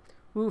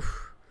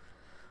 Oof.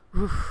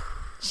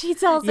 She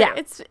tells her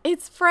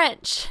it's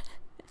French.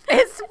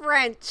 It's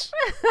French.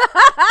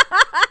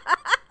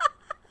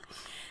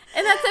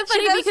 And that's so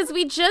funny because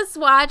we just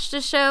watched a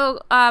show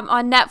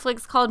on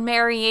Netflix called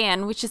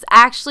Marianne, which is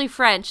actually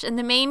French. And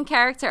the main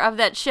character of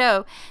that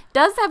show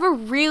does have a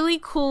really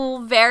cool,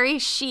 very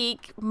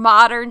chic,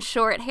 modern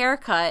short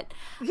haircut.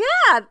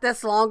 Yeah,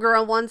 that's longer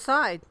on one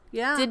side.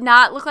 Yeah. Did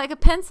not look like a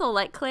pencil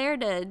like Claire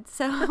did.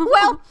 So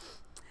well,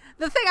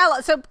 the thing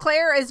so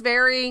Claire is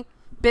very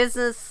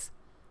business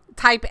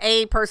type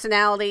A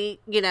personality,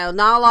 not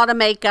a lot of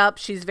makeup.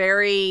 She's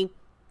very...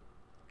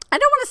 I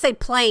don't want to say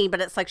plain,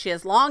 but it's like she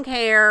has long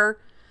hair,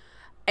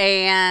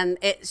 and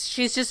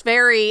she's just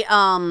very,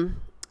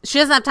 she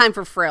doesn't have time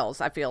for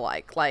frills, I feel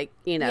like.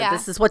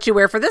 This is what you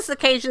wear for this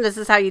occasion, this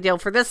is how you deal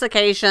for this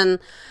occasion,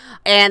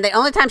 and the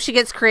only time she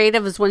gets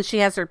creative is when she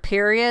has her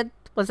period.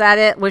 Was that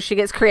it? Where she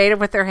gets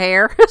creative with her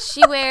hair?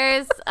 She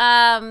wears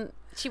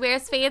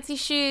fancy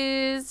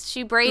shoes,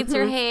 she braids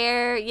her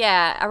hair,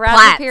 around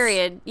plaits. Her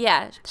period.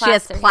 Yeah, she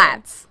has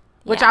plaits,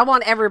 which Yeah. I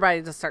want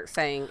everybody to start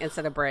saying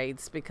instead of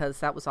braids,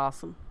 because that was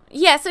awesome.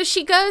 Yeah, so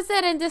she goes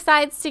in and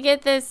decides to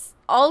get this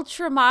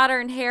ultra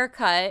modern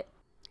haircut.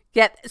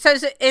 Yeah, so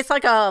it's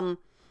like a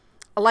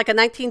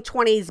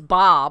 1920s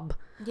bob.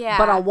 Yeah.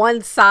 But on one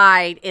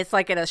side, it's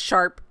like at a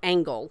sharp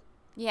angle.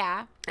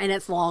 Yeah. And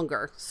it's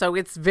longer, so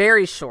it's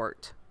very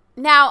short.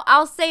 Now,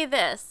 I'll say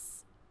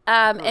this,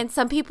 and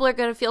some people are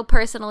going to feel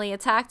personally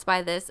attacked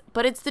by this,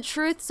 but it's the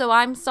truth, so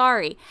I'm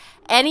sorry.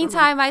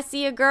 Anytime I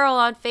see a girl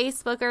on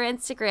Facebook or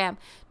Instagram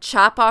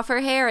chop off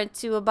her hair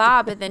into a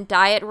bob and then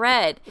dye it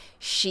red,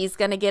 she's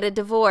going to get a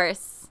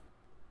divorce.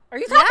 Are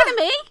you talking to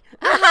me?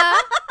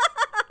 Uh-huh.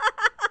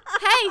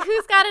 Hey,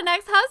 who's got an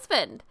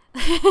ex-husband?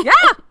 Yeah.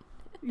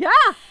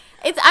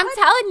 I'm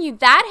telling you,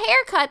 that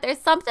haircut, there's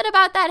something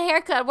about that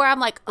haircut where I'm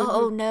like,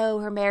 oh no,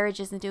 her marriage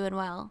isn't doing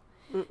well.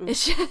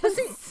 It's just, but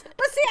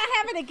see, I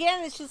have it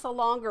again. It's just a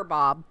longer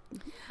bob.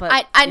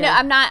 But I know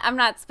I'm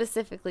not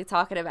specifically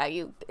talking about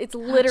you. It's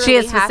literally she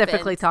is happened.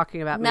 specifically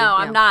talking about me. No,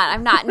 I'm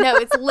not. No,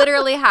 it's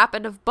literally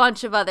happened a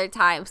bunch of other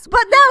times.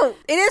 But no,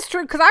 it is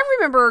true because I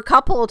remember a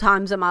couple of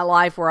times in my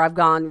life where I've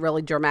gone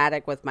really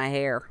dramatic with my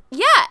hair.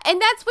 Yeah,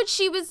 and that's what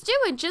she was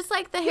doing. Just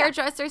like the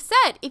hairdresser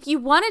said, if you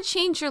want to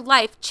change your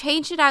life,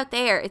 change it out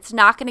there. It's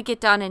not going to get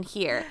done in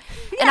here.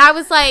 Yeah. And I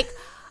was like,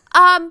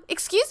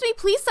 excuse me,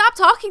 please stop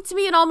talking to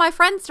me and all my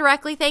friends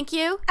directly. Thank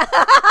you.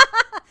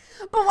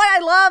 But what I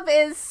love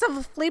is, so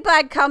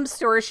Fleabag comes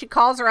to her. She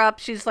calls her up.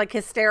 She's like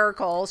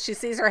hysterical. She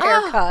sees her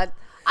haircut.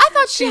 I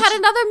thought she had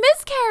another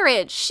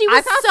miscarriage. She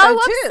was so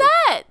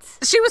upset.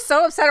 She was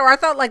so upset. Or I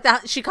thought like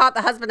she caught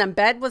the husband in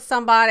bed with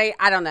somebody.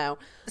 I don't know.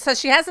 So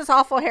she has this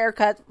awful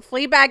haircut.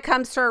 Fleabag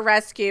comes to her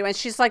rescue. And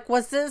she's like,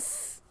 was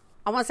this,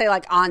 I want to say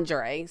like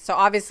Andre. So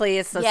obviously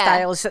it's the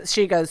stylist that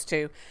she goes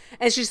to.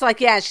 And she's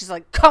like, yeah. She's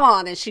like, come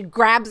on. And she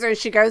grabs her and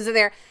she goes in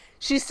there.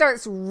 She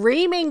starts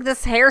reaming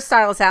this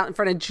hairstylist out in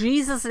front of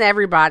Jesus and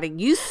everybody.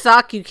 You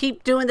suck. You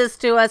keep doing this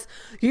to us.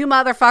 You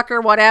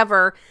motherfucker,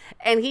 whatever.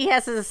 And he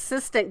has his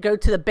assistant go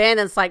to the bin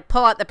and it's like,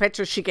 pull out the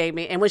picture she gave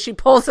me. And when she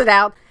pulls it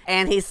out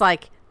and he's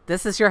like,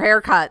 this is your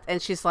haircut.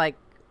 And she's like,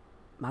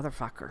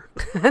 motherfucker.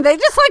 And they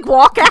just like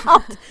walk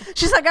out.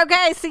 She's like,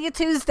 okay, see you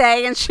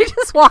Tuesday. And she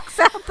just walks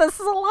out the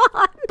salon.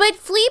 But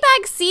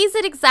Fleabag sees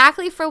it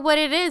exactly for what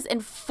it is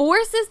and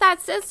forces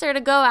that sister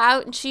to go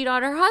out and cheat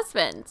on her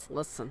husband.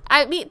 Listen.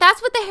 I mean, that's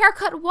what the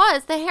haircut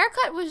was. The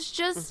haircut was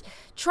just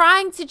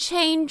trying to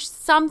change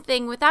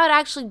something without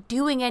actually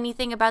doing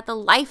anything about the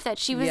life that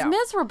she was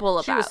miserable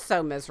about. She was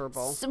so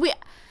miserable. So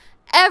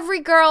every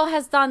girl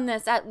has done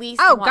this at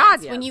least once.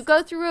 God, yes. When you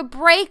go through a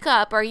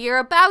breakup or you're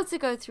about to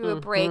go through a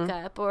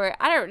breakup or,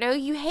 I don't know,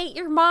 you hate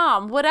your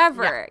mom,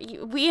 whatever.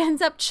 Yeah. We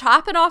end up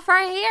chopping off our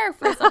hair.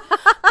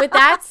 But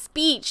that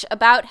speech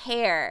about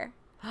hair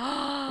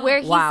where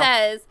he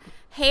says,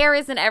 hair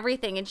isn't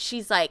everything. And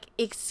she's like,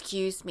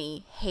 excuse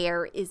me,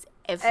 hair is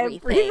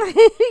everything.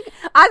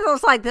 I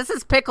was like, this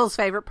is Pickle's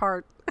favorite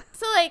part.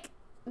 So, like,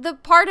 the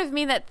part of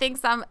me that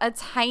thinks I'm a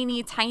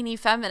tiny, tiny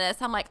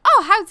feminist, I'm like,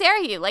 oh, how dare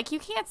you? Like, you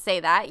can't say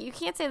that. You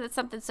can't say that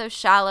something so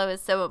shallow is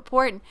so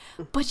important.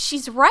 But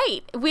she's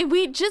right.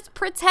 We just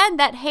pretend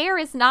that hair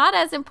is not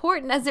as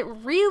important as it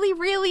really,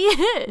 really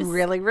is.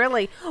 Really,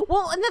 really.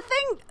 Well, and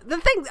the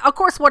thing, of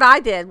course, what I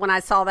did when I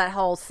saw that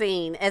whole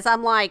scene is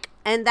I'm like,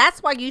 and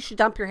that's why you should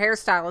dump your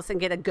hairstylist and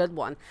get a good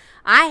one.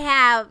 I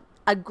have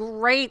a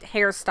great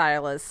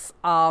hairstylist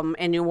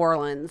in New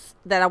Orleans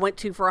that I went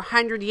to for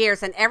 100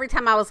 years. And every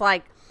time I was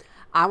like,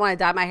 I want to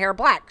dye my hair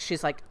black,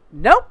 she's like,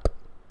 nope.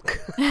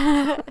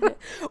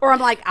 Or I'm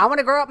like, I want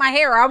to grow up my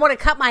hair. Or I want to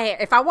cut my hair.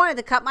 If I wanted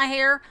to cut my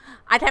hair,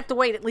 I'd have to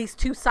wait at least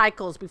 2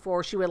 cycles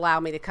before she would allow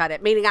me to cut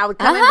it. Meaning I would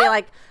come in and be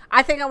like,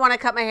 I think I want to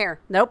cut my hair.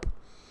 Nope.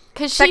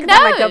 Because she knows. Second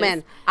time I'd come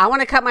in, I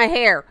want to cut my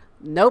hair.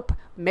 Nope.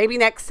 Maybe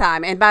next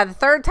time. And by the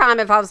third time,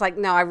 if I was like,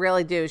 no, I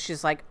really do,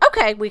 she's like,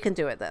 okay, we can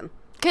do it then.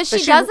 Because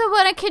she doesn't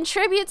want to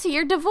contribute to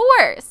your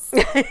divorce.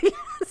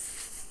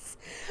 Yes.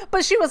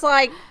 But she was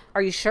like,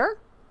 are you sure?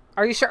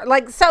 Are you sure?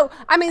 Like, so,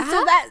 I mean,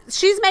 so that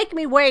she's making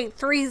me wait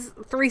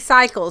three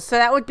cycles. So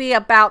that would be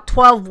about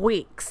 12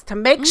 weeks to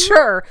make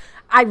sure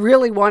I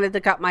really wanted to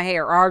cut my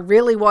hair or I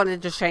really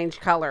wanted to change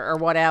color or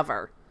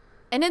whatever.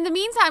 And in the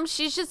meantime,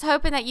 she's just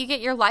hoping that you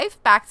get your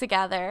life back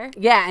together.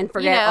 Yeah, and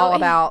forget all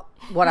about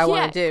what I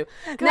want to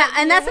do. Now,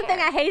 and that's the thing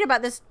I hate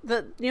about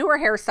the newer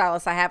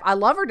hairstylist I have. I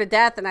love her to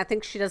death, and I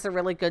think she does a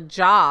really good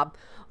job.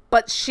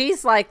 But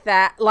she's like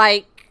that.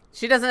 Like,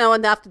 she doesn't know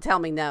enough to tell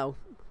me no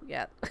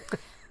yet.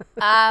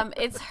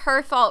 It's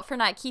her fault for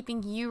not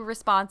keeping you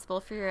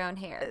responsible for your own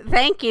hair.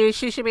 Thank you.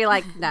 She should be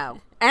like, no.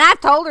 And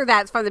I've told her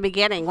that from the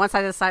beginning. Once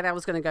I decided I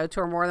was going to go to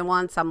her more than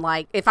once, I'm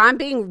like, if I'm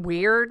being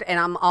weird and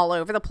I'm all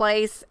over the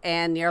place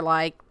and you're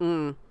like,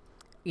 you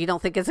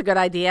don't think it's a good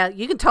idea,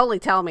 you can totally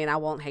tell me and I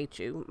won't hate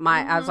you.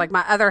 I was like,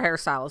 my other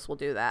hairstylist will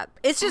do that.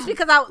 It's just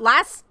because I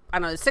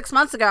don't know, 6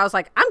 months ago, I was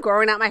like, I'm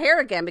growing out my hair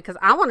again because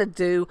I want to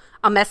do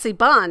a messy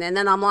bun. And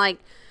then I'm like,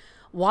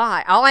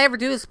 why? All I ever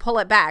do is pull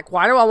it back.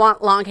 Why do I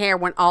want long hair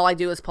when all I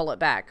do is pull it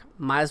back?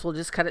 Might as well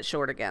just cut it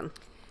short again.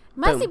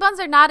 Messy buns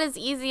are not as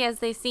easy as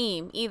they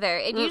seem either.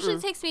 It usually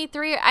takes me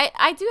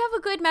I do have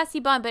a good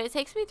messy bun, but it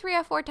takes me 3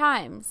 or 4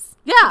 times.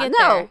 Yeah,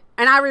 no.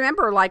 And I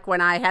remember like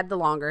when I had the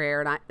longer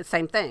hair and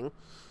same thing.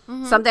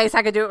 Some days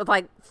I could do it with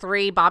like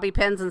 3 bobby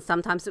pins and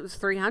sometimes it was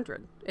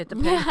 300. It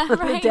depends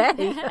on the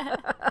day.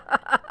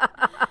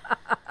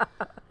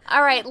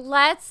 All right,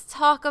 let's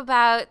talk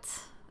about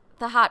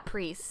the hot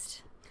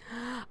priest.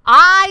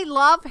 I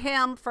love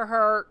him for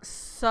her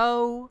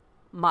so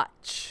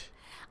much.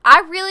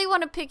 I really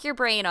want to pick your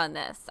brain on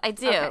this. I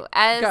do. Okay,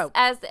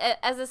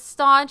 as a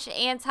staunch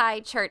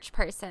anti-church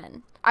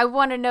person, I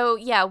want to know,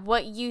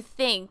 what you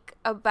think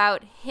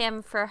about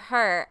him for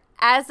her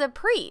as a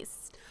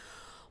priest.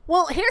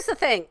 Well, here's the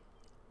thing.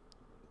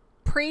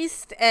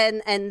 Priests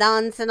and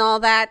nuns and all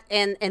that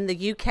in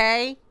the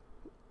UK,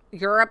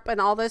 Europe and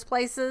all those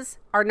places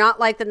are not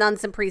like the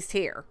nuns and priests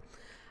here.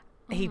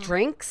 Mm-hmm. He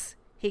drinks,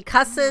 he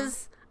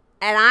cusses,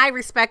 and I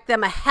respect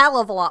them a hell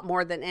of a lot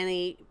more than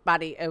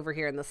anybody over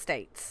here in the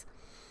States.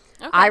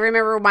 Okay. I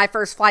remember my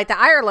first flight to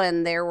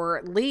Ireland, there were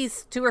at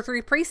least 2 or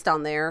 3 priests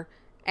on there,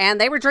 and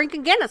they were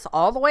drinking Guinness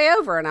all the way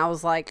over, and I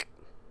was like,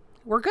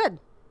 we're good.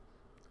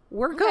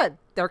 We're good.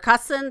 They're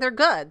cussing, they're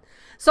good.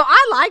 So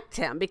I liked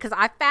him because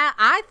I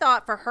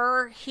thought for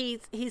her,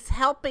 he's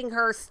helping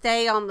her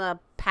stay on the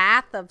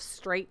path of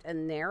straight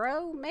and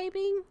narrow,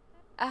 maybe.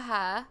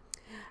 Uh-huh.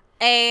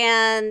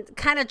 And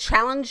kind of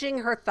challenging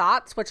her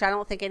thoughts, which I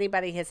don't think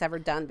anybody has ever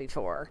done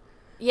before.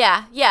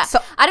 Yeah. So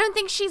I don't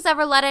think she's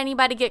ever let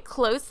anybody get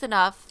close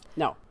enough.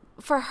 No.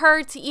 For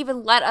her to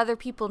even let other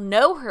people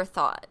know her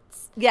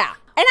thoughts. Yeah.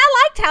 And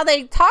I liked how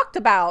they talked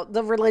about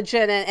the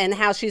religion and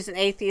how she's an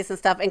atheist and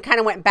stuff and kind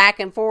of went back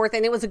and forth.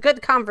 And it was a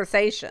good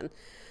conversation.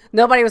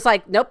 Nobody was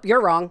like, nope,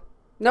 you're wrong.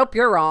 Nope,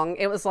 you're wrong.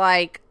 It was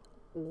like,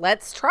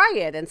 let's try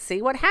it and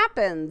see what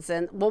happens.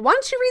 And well,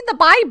 once you read the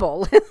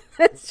Bible,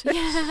 it's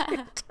just, she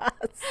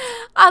does.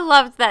 I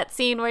loved that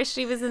scene where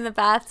she was in the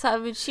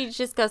bathtub and she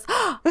just goes,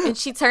 and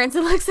she turns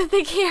and looks at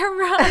the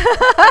camera.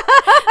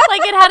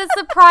 Like it had a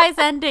surprise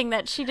ending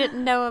that she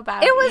didn't know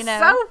about. It was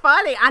so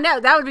funny. I know.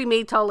 That would be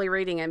me totally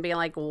reading it and being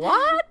like,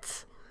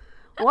 what?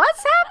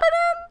 What's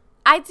happening?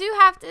 I do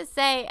have to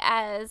say,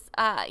 as,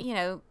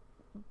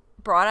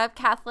 brought up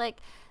Catholic,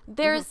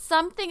 there's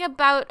something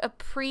about a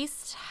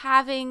priest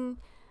having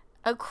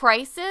a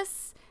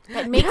crisis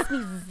that makes me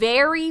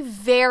very,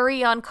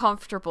 very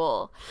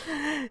uncomfortable.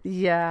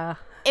 Yeah.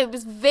 It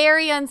was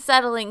very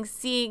unsettling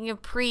seeing a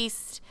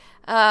priest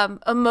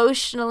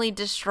emotionally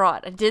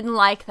distraught. I didn't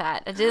like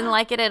that. I didn't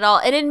like it at all.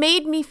 And it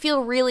made me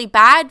feel really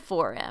bad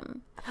for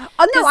him.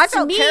 Oh, no, I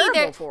felt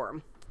terrible for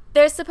him.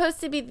 They're supposed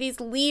to be these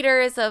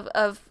leaders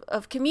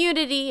of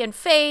community and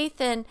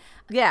faith and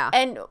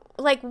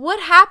like what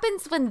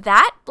happens when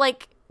that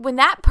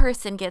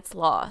person gets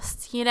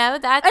lost,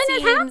 that and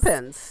seems, it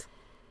happens.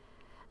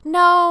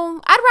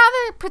 No, I'd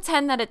rather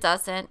pretend that it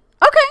doesn't.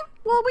 Okay,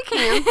 well we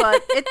can,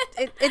 but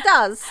it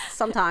does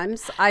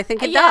sometimes. I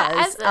think it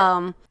does.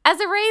 As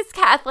a raised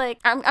Catholic,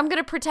 I'm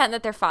gonna pretend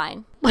that they're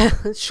fine.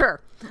 Sure.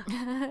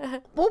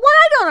 Well, what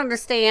I don't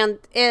understand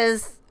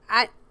is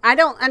I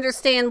don't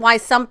understand why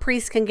some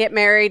priests can get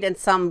married and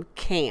some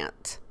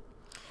can't.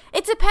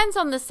 It depends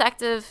on the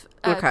sect of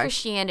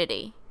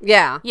Christianity.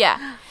 Yeah.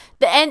 Yeah.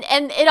 And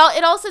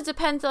it also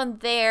depends on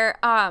their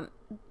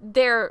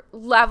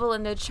level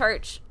in the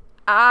church.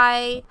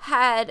 I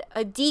had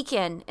a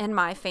deacon in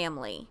my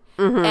family,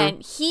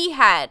 and he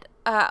had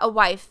a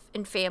wife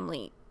and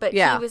family, but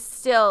he was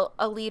still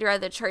a leader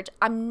of the church.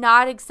 I'm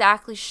not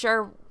exactly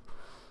sure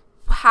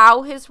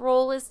how his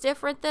role is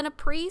different than a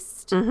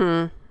priest,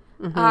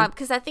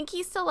 because I think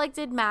he still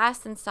did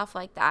mass and stuff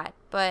like that.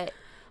 But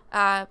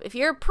if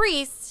you're a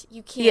priest,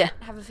 you can't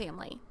have a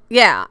family.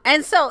 Yeah,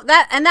 and so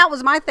that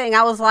was my thing.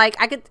 I was like,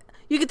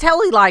 you could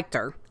tell he liked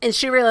her, and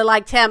she really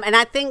liked him. And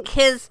I think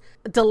his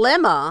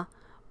dilemma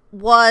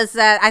was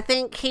that I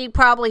think he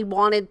probably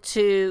wanted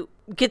to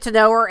get to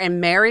know her and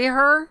marry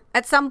her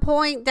at some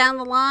point down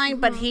the line,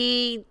 but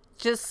he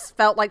just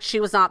felt like she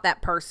was not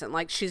that person.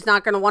 Like, she's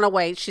not going to want to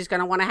wait. She's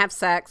going to want to have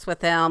sex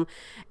with him,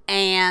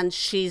 and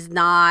she's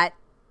not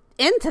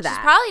into that. She's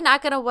probably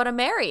not going to want to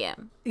marry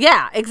him.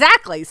 Yeah,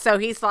 exactly. So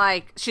he's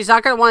like, she's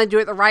not going to want to do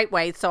it the right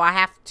way, so I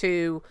have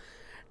to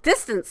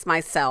distance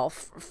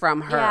myself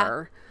from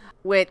her,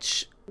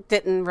 which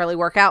didn't really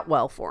work out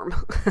well for him.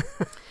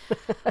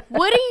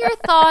 What are your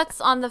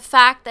thoughts on the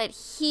fact that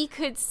he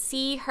could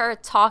see her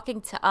talking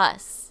to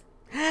us?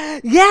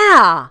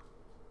 Yeah.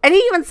 And he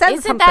even said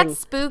something. Isn't that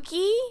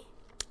spooky?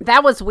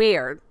 That was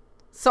weird.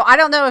 So I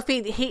don't know if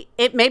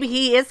maybe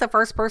he is the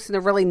first person to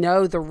really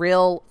know the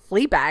real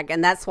Fleabag,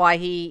 and that's why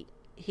he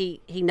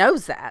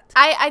knows that.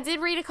 I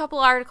did read a couple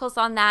articles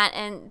on that,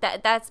 and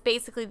that's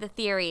basically the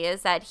theory,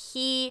 is that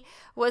he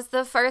was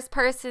the first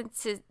person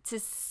to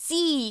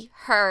see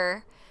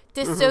her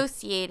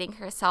dissociating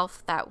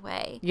herself that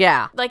way.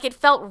 Yeah. Like, it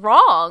felt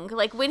wrong.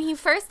 Like, when he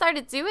first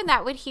started doing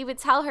that, when he would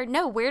tell her,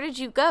 no, where did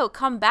you go?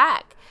 Come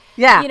back.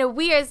 Yeah.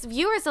 We as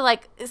viewers are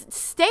like,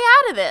 stay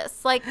out of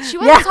this. Like, she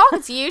wasn't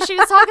talking to you. She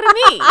was talking to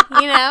me,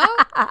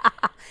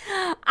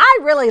 I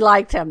really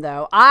liked him,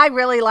 though. I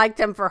really liked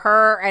him for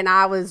her, and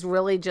I was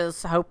really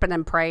just hoping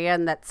and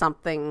praying that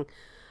something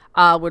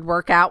would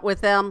work out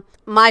with him.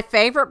 My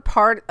favorite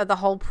part of the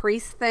whole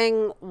priest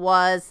thing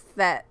was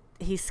that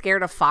he's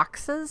scared of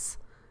foxes.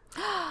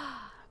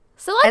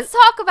 So let's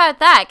talk about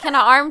that. Can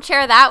I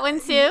armchair that one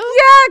too?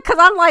 Yeah, because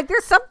I'm like,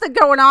 there's something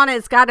going on, and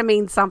it's got to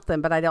mean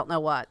something, but I don't know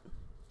what.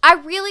 I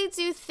really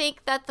do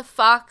think that the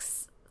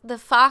foxes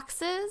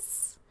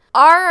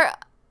are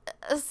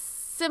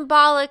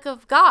symbolic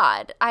of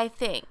God, I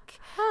think.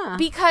 Huh.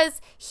 Because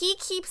he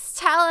keeps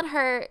telling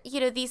her,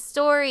 these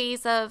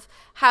stories of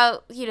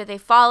how, they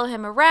follow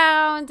him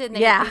around and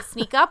they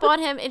sneak up on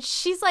him. And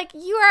she's like,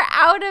 you are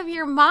out of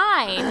your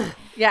mind.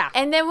 Yeah.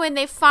 And then when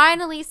they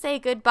finally say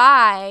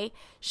goodbye,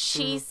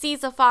 she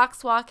sees a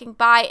fox walking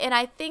by. And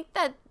I think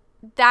that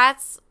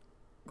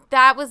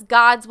was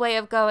God's way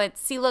of going,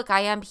 see, look, I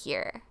am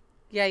here.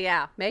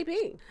 Yeah,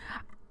 maybe.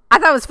 I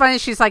thought it was funny.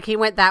 She's like, he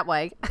went that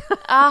way.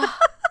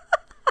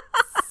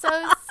 So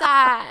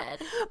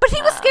sad. But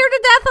he was scared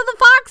to death of the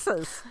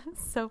foxes.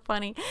 So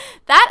funny.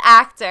 That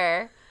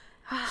actor,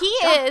 he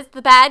is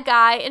the bad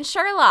guy in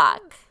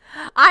Sherlock.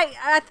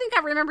 I think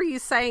I remember you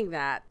saying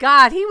that.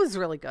 God, he was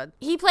really good.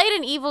 He played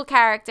an evil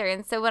character,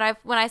 and so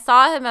when I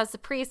saw him as a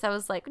priest, I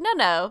was like,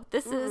 no,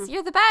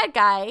 you're the bad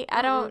guy.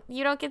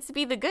 You don't get to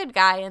be the good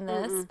guy in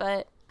this.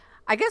 But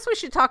I guess we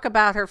should talk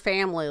about her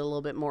family a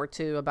little bit more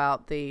too.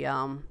 About the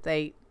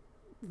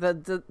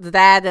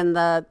dad and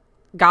the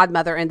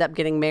godmother end up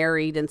getting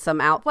married in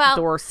some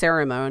outdoor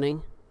ceremony.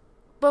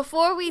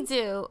 Before we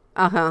do,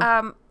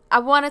 I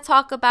want to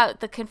talk about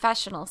the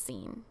confessional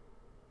scene.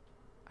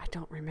 I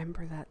don't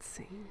remember that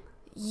scene.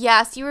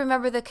 Yes, you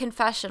remember the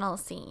confessional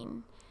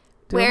scene.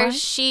 So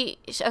she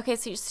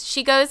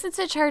goes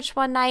into church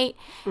one night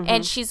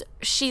and she's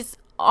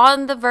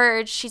on the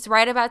verge. She's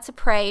right about to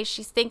pray.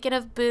 She's thinking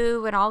of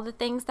Boo and all the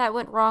things that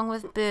went wrong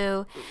with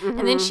Boo.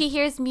 And then she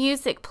hears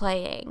music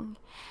playing.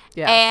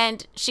 Yes.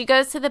 And she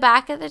goes to the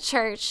back of the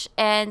church,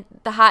 and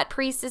the hot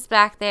priest is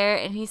back there,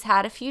 and he's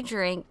had a few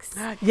drinks.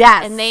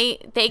 Yes. And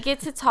they get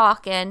to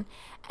talking,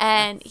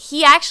 and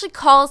he actually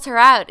calls her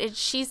out, and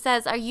she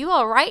says, "Are you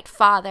all right,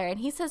 Father?"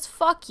 And he says,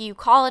 "Fuck you,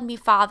 calling me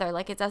Father,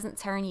 like it doesn't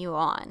turn you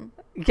on."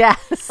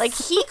 Yes. Like,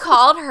 he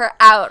called her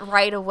out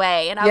right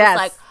away, and I was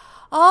like,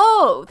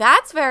 oh,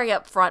 that's very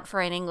upfront for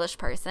an English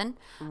person.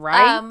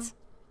 Right.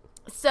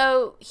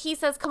 So he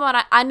says, "Come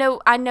on, I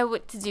know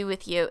what to do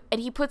with you,"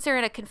 and he puts her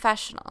in a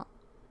confessional.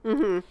 You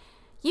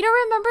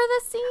don't remember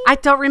this scene? I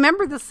don't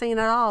remember the scene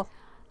at all.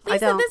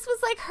 Lisa, this was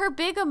like her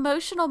big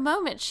emotional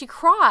moment. She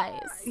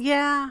cries.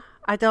 Yeah,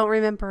 I don't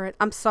remember it.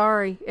 I'm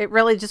sorry. It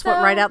really just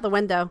went right out the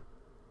window.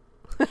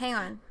 Hang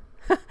on.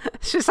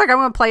 She's like, I'm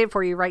going to play it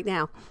for you right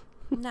now.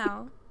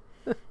 No.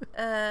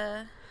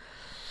 I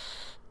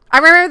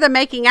remember them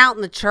making out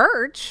in the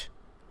church.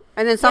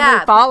 And then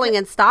someone falling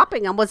and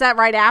stopping them. Was that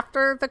right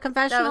after the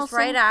confessional? That was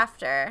right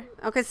after.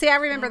 Okay, see, I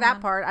remember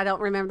that part. I don't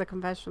remember the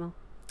confessional.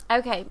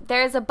 Okay,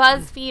 there's a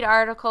BuzzFeed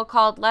article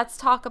called "Let's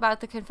Talk About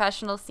the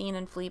Confessional Scene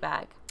in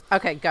Fleabag."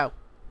 Okay, go.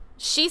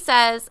 She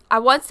says, "I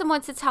want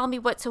someone to tell me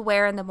what to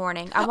wear in the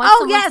morning. I want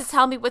someone to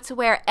tell me what to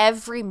wear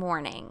every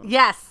morning."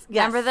 Yes.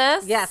 Remember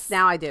this? Yes,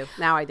 now I do.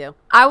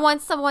 I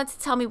want someone to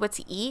tell me what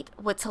to eat,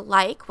 what to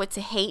like, what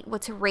to hate,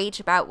 what to rage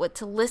about, what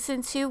to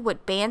listen to,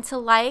 what band to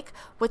like,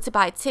 what to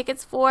buy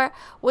tickets for,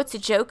 what to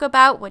joke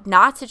about, what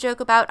not to joke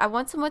about. I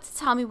want someone to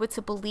tell me what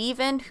to believe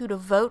in, who to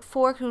vote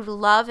for, who to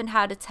love, and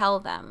how to tell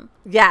them.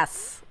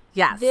 Yes.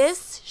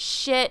 This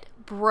shit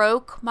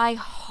broke my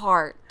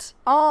heart.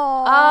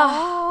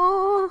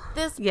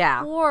 This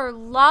poor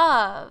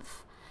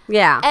love.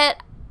 Yeah. And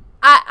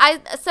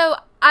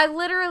I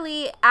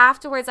literally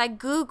afterwards I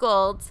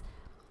Googled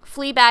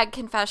Fleabag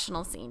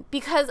confessional scene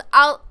because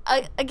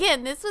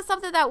again, this was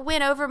something that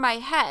went over my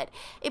head.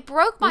 It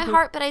broke my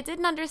heart, but I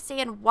didn't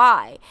understand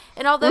why.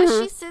 And although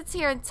she sits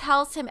here and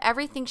tells him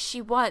everything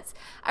she wants,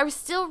 I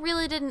still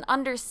really didn't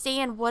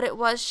understand what it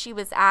was she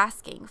was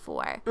asking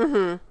for.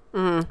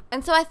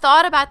 And so I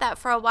thought about that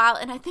for a while,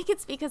 and I think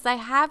it's because I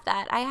have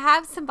that. I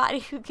have somebody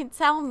who can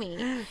tell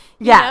me.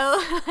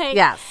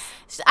 Yes.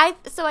 So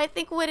I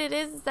think what it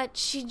is that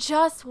she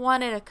just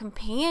wanted a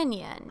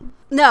companion.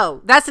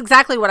 No, that's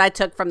exactly what I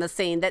took from the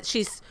scene. That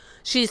she's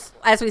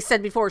as we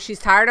said before, she's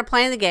tired of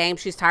playing the game.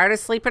 She's tired of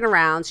sleeping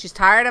around. She's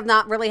tired of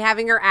not really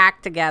having her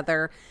act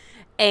together,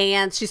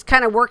 and she's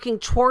kind of working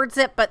towards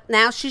it. But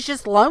now she's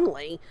just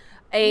lonely,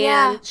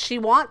 and she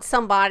wants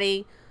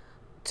somebody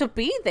to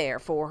be there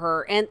for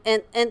her, and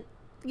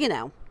you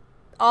know,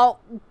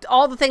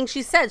 all the things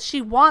she said.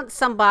 She wants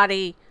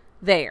somebody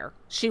there.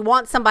 She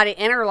wants somebody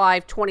in her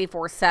life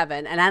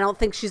 24/7, and I don't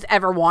think she's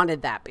ever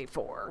wanted that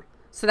before.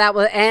 So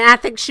and I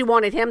think she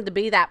wanted him to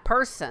be that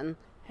person.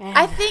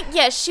 I think,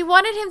 she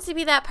wanted him to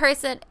be that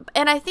person,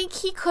 and I think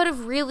he could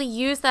have really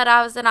used that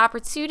as an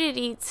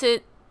opportunity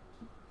to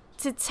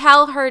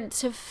tell her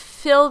to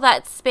fill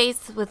that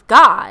space with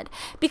God,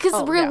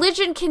 because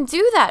religion can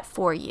do that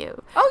for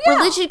you.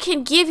 Religion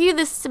can give you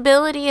the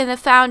stability and the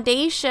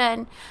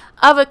foundation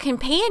of a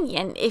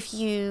companion if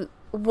you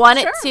want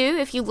it to,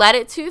 if you let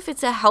it to, if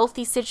it's a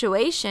healthy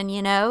situation,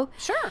 you know?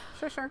 Sure.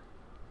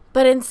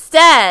 But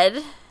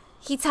instead,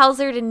 he tells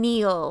her to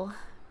kneel.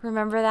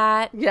 Remember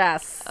that?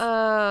 Yes.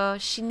 Oh,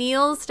 she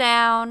kneels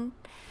down,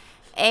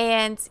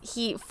 and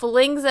he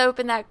flings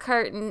open that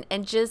curtain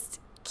and just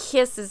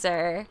kisses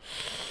her.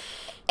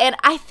 And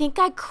I think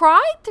I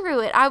cried through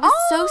it. I was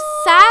so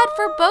sad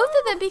for both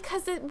of them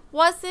because it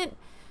wasn't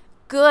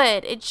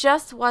good. It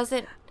just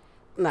wasn't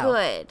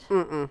good.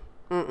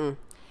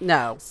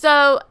 No.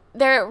 So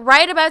they're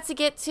right about to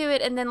get to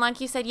it, and then,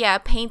 like you said, a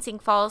painting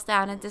falls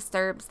down and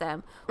disturbs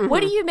them. What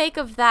do you make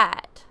of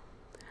that?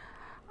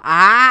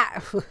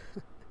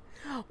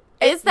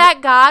 Is that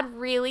God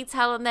really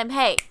telling them,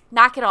 hey,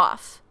 knock it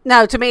off?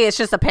 No, to me, it's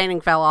just a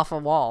painting fell off a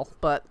wall.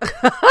 But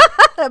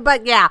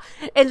but yeah,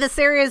 in the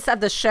series of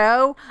the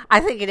show, I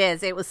think it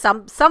is. It was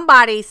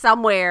somebody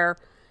somewhere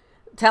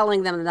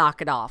telling them to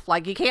knock it off.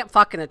 Like, you can't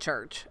fuck in a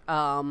church.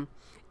 And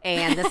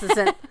this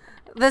isn't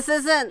this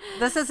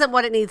isn't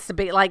what it needs to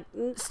be. Like,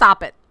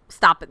 stop it.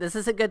 This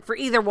isn't good for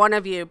either one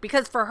of you.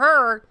 Because for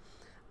her,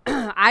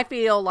 I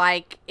feel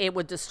like it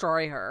would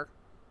destroy her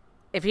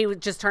if he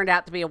just turned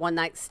out to be a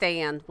one-night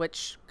stand,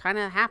 which kind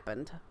of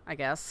happened, I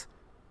guess.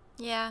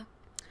 Yeah.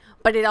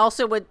 But it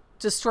also would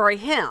destroy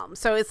him.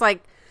 So it's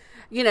like,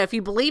 if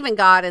you believe in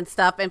God and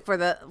stuff, and for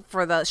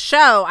the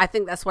show, I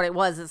think that's what it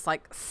was. It's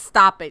like,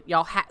 stop it,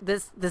 y'all.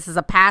 This is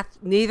a path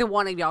neither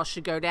one of y'all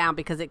should go down,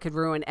 because it could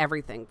ruin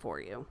everything for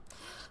you.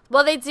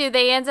 Well, they do.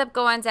 They end up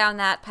going down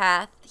that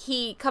path.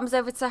 He comes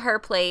over to her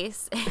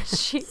place, and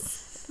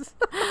she's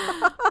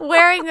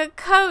wearing a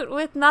coat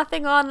with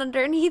nothing on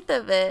underneath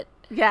of it.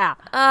 Yeah.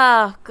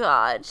 Oh,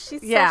 God.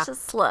 She's such a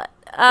slut.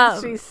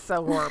 She's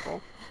so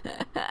horrible.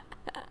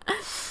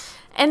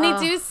 And they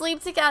do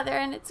sleep together,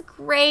 and it's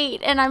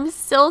great. And I'm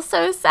still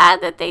so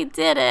sad that they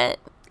did it.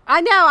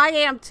 I know, I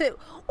am too.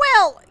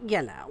 Well,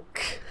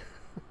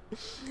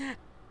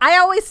 I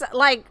always,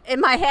 like, in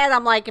my head,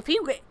 I'm like,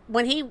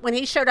 when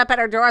he showed up at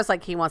our door, I was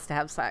like, he wants to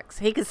have sex.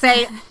 He could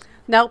say,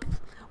 nope,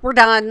 we're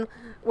done.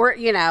 We're,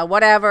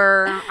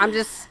 whatever. I'm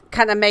just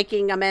kind of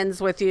making amends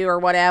with you or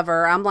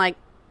whatever. I'm like,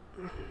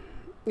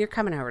 you're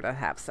coming over to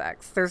have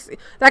sex.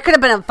 That could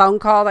have been a phone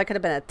call. That could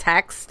have been a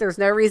text. There's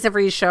no reason for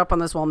you to show up on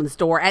this woman's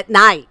door at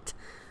night,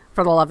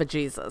 for the love of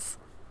Jesus.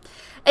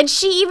 And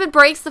she even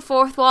breaks the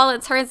fourth wall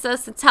and turns to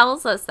us and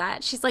tells us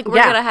that. She's like,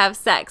 we're going to have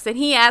sex. And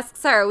he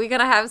asks her, are we going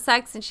to have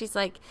sex? And she's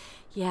like,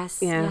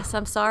 yes,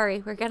 I'm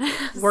sorry. We're going to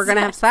have sex. We're going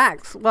to have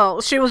sex.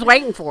 Well, she was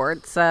waiting for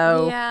it.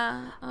 So,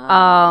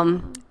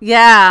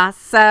 yeah.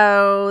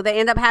 So they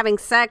end up having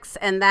sex,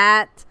 and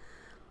that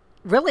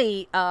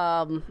really,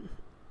 I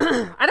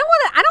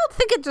don't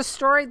think it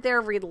destroyed their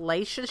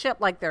relationship,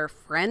 like their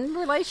friend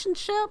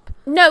relationship.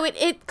 No,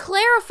 it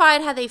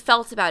clarified how they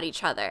felt about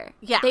each other.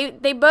 Yeah.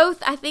 They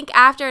both, I think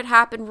after it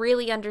happened,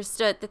 really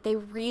understood that they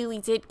really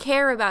did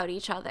care about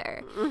each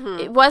other. Mm-hmm.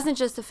 It wasn't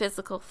just a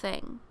physical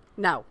thing.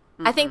 No.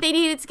 Mm-hmm. I think they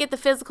needed to get the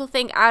physical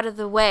thing out of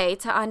the way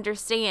to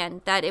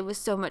understand that it was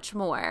so much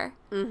more.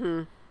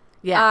 Mm-hmm.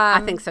 Yeah,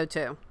 I think so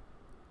too.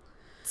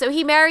 So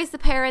he marries the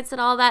parents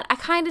and all that. I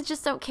kind of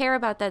just don't care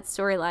about that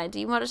storyline. Do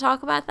you want to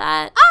talk about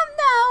that?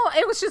 No.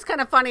 It was just kind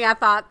of funny. I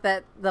thought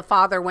that the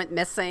father went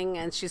missing,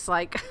 and she's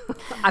like,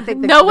 I think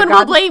no one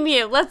will blame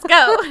you. Let's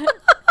go. And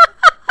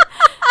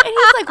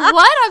he's like,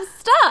 what? I'm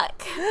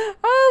stuck.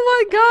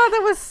 Oh my God.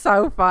 That was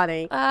so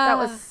funny. That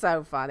was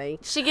so funny.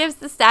 She gives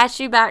the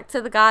statue back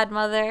to the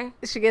godmother.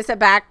 She gives it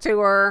back to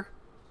her.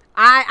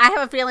 I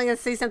have a feeling in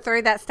season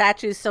 3 that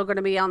statue is still going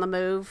to be on the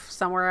move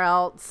somewhere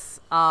else.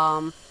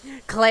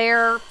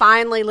 Claire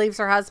finally leaves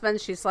her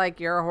husband. She's like,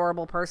 you're a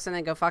horrible person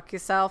and go fuck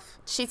yourself.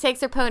 She takes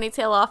her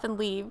ponytail off and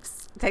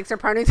leaves. Takes her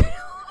ponytail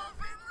off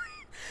and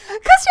leaves.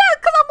 Because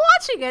I'm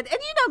watching it. And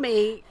you know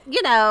me,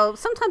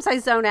 sometimes I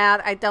zone out.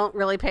 I don't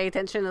really pay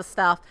attention to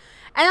stuff.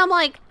 And I'm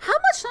like, how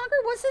much longer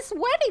was this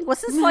wedding?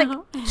 Was this like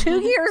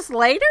 2 years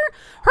later?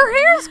 Her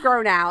hair's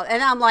grown out.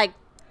 And I'm like,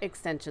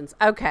 extensions.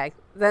 Okay.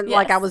 Then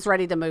yes. I was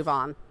ready to move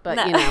on. But,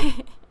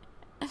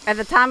 at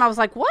the time I was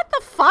like, what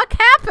the fuck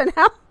happened?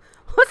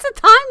 What's the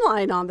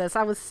timeline on this?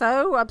 I was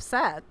so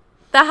upset.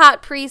 The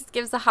hot priest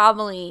gives a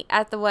homily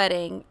at the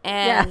wedding.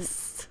 And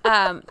yes.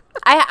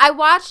 I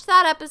watched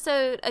that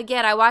episode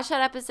again. I watched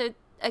that episode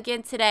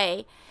again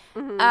today.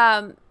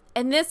 Mm-hmm.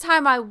 And this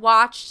time I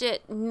watched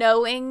it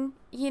knowing,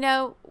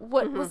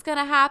 what mm-hmm. was going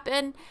to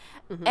happen.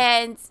 Mm-hmm.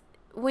 And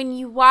when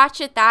you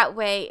watch it that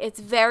way, it's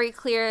very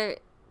clear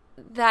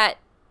that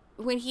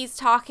when he's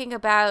talking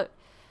about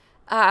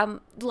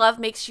love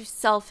makes you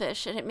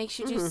selfish and it makes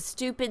you mm-hmm. do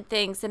stupid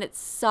things and it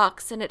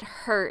sucks and it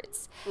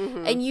hurts.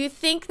 Mm-hmm. And you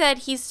think that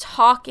he's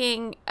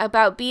talking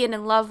about being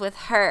in love with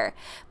her.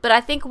 But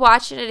I think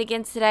watching it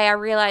again today, I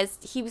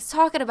realized he was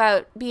talking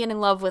about being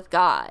in love with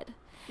God.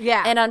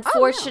 Yeah. And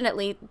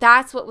unfortunately,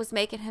 that's what was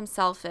making him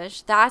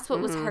selfish. That's what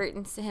mm-hmm. was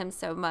hurting him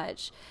so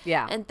much.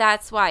 Yeah. And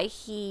that's why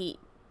he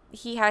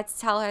had to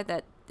tell her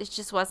that it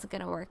just wasn't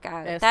going to work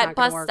out. It's that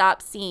bus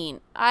stop scene.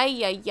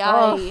 Ay.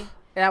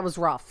 That was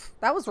rough.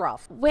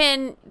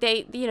 When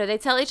they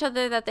tell each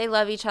other that they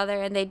love each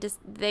other and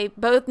they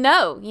both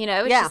know,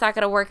 it's just not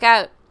going to work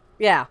out.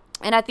 Yeah.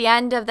 And at the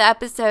end of the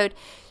episode,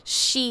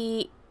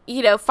 she,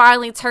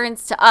 finally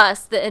turns to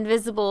us, the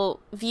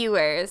invisible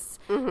viewers,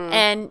 mm-hmm.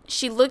 and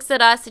she looks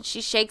at us and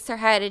she shakes her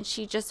head and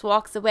she just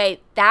walks away.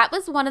 That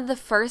was one of the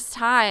first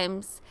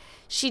times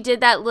she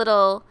did that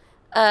little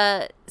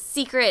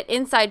secret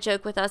inside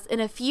joke with us in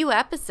a few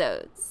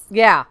episodes.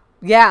 Yeah.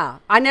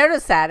 I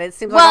noticed that. It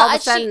seems like all of a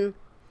sudden...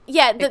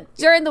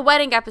 during the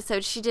wedding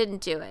episode, she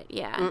didn't do it.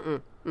 Yeah.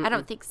 I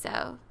don't think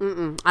so.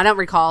 I don't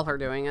recall her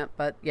doing it,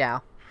 but yeah.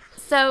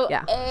 So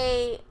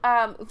a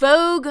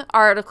Vogue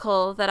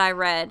article that I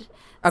read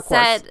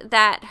said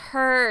that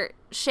her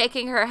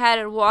shaking her head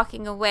and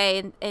walking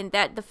away, and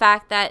that the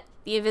fact that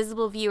the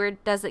invisible viewer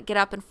doesn't get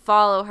up and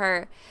follow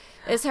her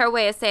is her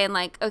way of saying,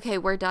 like, okay,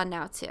 we're done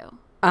now too.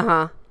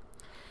 Uh-huh.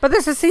 But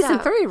this is season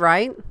 3,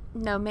 right?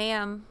 No,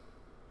 ma'am.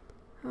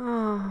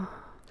 Oh.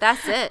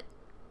 That's it.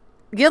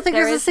 You don't think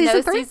there's a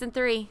season 3? Season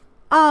 3.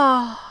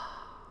 Oh.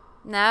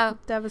 No.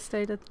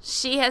 Devastated.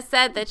 She has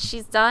said that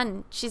she's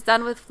done. She's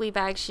done with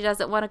Fleabag. She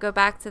doesn't want to go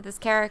back to this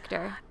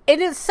character. It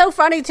is so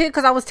funny, too,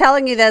 because I was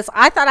telling you this.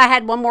 I thought I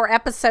had one more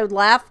episode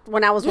left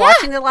when I was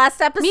watching the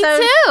last episode.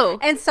 Me too.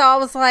 And so I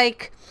was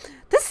like,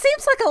 this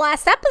seems like a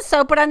last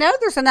episode, but I know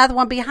there's another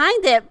one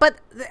behind it. But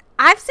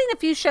I've seen a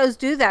few shows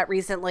do that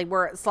recently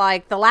where it's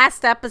like the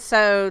last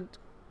episode,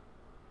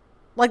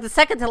 like the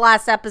second to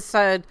last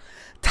episode,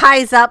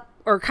 ties up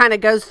or kind of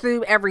goes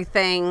through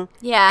everything.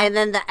 Yeah. And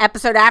then the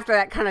episode after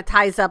that kind of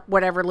ties up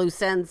whatever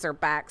loose ends are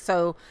back.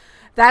 So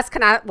that's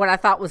kind of what I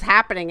thought was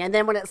happening. And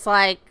then when it's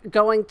like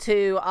going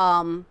to,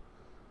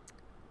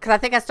 because I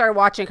think I started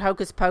watching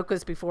Hocus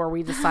Pocus before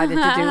we decided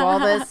to do all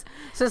this.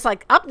 So it's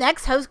like, up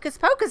next, Hocus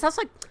Pocus. I was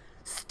like,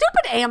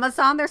 stupid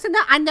Amazon.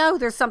 I know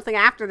there's something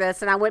after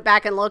this. And I went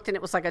back and looked and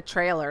it was like a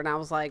trailer. And I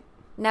was like,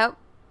 nope.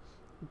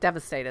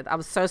 Devastated. I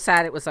was so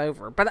sad it was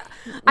over. But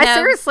I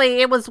seriously,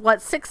 it was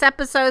 6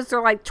 episodes?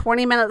 They're like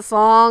 20 minutes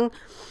long.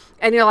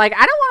 And you're like,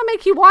 I don't want to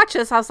make you watch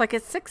this. I was like,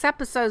 it's 6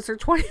 episodes. They're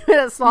 20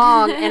 minutes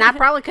long. And I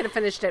probably could have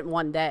finished it in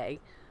one day.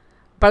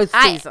 Both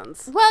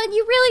seasons. Well,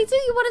 you really do.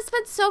 You want to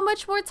spend so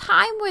much more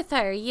time with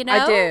her, you know?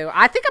 I do.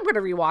 I think I'm going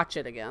to rewatch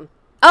it again.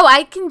 Oh,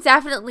 I can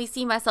definitely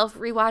see myself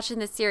rewatching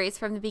the series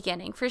from the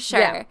beginning, for sure.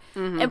 Yeah.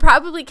 Mm-hmm. And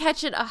probably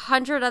catching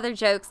 100 other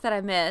jokes that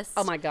I missed.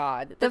 Oh, my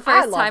God. The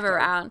first time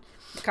around.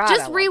 God,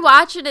 just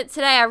rewatching it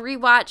today, I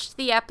rewatched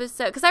the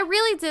episode because I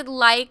really did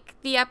like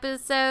the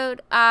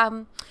episode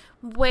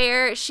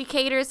where she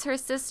caters her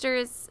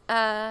sister's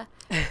award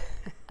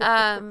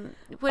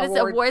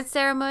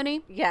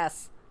ceremony.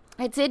 Yes,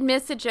 I did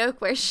miss a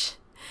joke where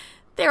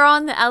they're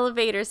on the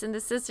elevators and the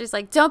sister's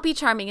like, don't be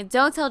charming and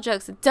don't tell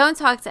jokes and don't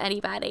talk to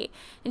anybody,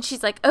 and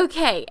she's like,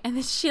 okay, and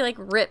then she like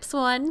rips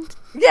one.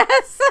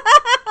 Yes.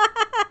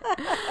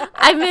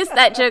 I missed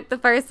that joke the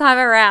first time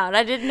around.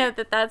 I didn't know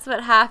that that's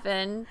what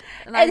hhappened,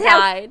 and I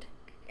died.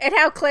 And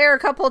how Claire a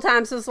couple of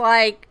times was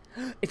like,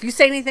 if you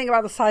say anything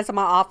about the size of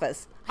my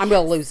office, I'm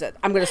going to lose it.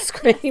 I'm going to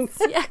scream.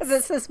 Because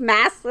it's this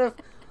massive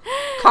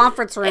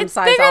conference room size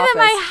office. It's bigger than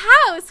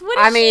my house.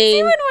 What is she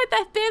doing with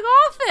that big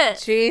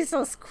office?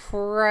 Jesus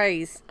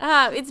Christ.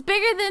 It's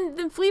bigger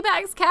than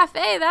Fleabag's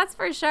cafe, that's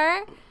for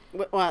sure.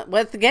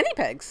 With the guinea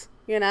pigs,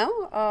 you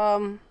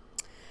know?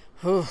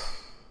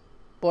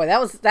 Boy,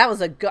 that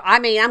was a good. I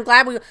mean, I'm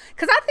glad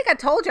because I think I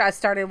told you I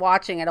started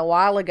watching it a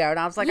while ago, and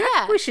I was like, I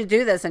think we should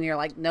do this, and you're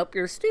like, nope,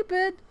 you're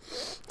stupid.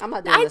 I'm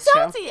not doing this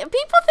show. People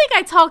think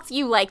I talk to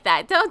you like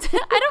that.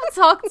 I don't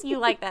talk to you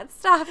like that.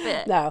 Stop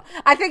it. No,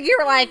 I think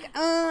you're like,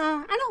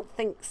 I don't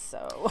think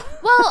so.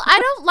 Well, I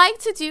don't like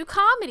to do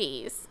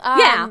comedies.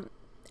 Yeah.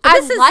 I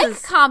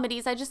like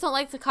comedies. I just don't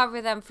like to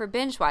cover them for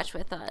binge watch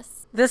with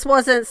us. This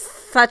wasn't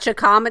such a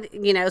comedy.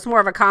 You know, it's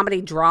more of a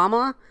comedy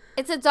drama.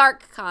 It's a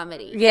dark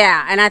comedy.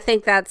 Yeah, and I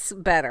think that's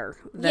better.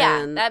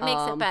 That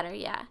makes it better,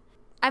 yeah.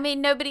 I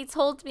mean, nobody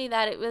told me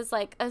that it was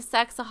like a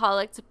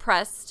sexaholic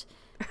depressed,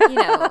 you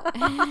know.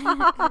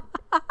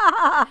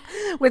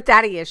 With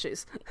daddy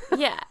issues.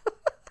 Yeah.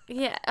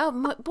 Yeah.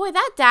 Oh, boy,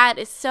 that dad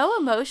is so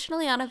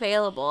emotionally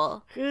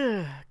unavailable.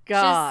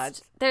 God.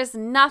 There's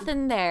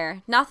nothing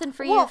there. Nothing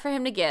for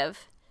him to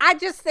give. I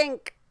just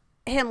think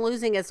him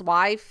losing his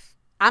wife,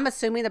 I'm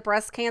assuming the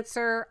breast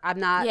cancer. I'm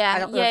not. I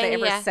don't know if they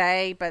ever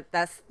say, but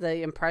that's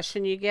the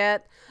impression you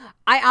get.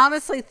 I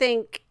honestly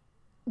think,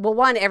 well,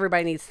 one,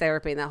 everybody needs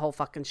therapy in that whole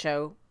fucking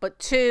show. But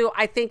two,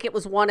 I think it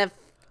was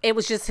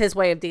just his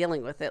way of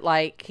dealing with it.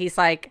 Like, he's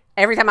like,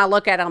 every time I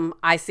look at him,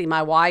 I see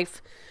my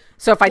wife.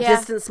 So if I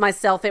distance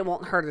myself, it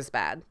won't hurt as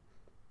bad.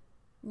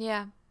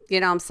 Yeah. You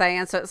know what I'm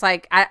saying? So it's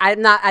like, I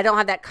don't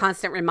have that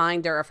constant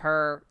reminder of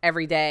her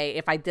every day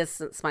if I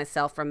distance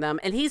myself from them.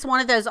 And he's one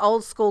of those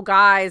old school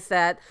guys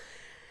that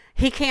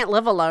he can't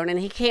live alone and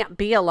he can't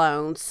be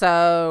alone.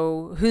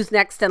 So who's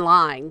next in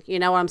line? You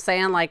know what I'm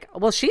saying? Like,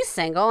 well, she's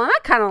single and I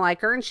kind of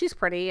like her and she's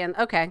pretty and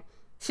okay.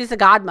 She's a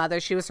godmother.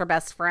 She was her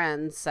best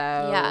friend. So,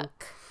 yuck.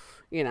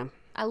 You know.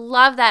 I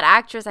love that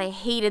actress. I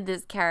hated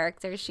this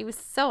character. She was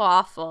so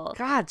awful.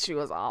 God, she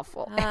was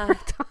awful every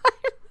time.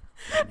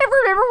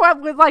 I remember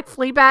what with like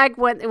Fleabag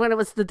when it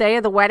was the day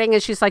of the wedding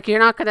and she's like, you're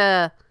not going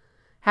to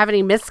have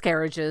any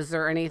miscarriages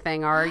or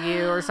anything, are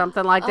you? Or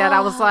something like that. I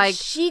was like...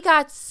 She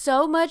got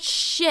so much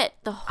shit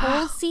the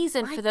whole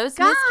season for those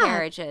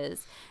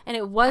miscarriages. And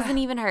it wasn't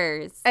even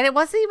hers. And it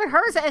wasn't even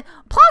hers. And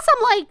plus,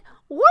 I'm like,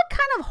 what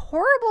kind of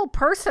horrible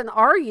person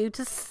are you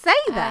to say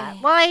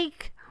that?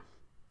 Like,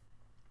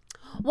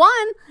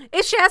 one,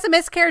 if she has a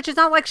miscarriage, it's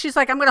not like she's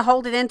like, I'm going to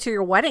hold it into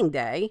your wedding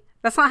day.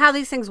 That's not how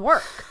these things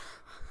work.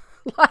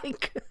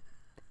 Like...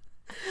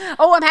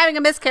 oh, I'm having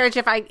a miscarriage.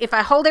 If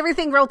I hold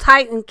everything real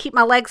tight and keep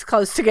my legs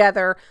close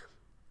together,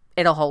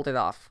 it'll hold it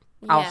off.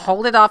 Yeah. I'll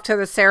hold it off to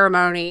the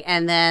ceremony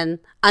and then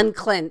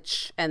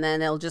unclench, and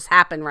then it'll just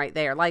happen right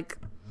there. Like,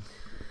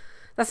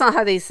 that's not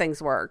how these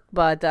things work.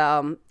 But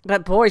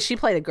boy, she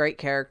played a great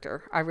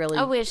character. I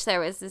wish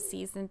there was a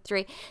season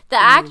 3. The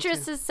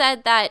actress has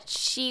said that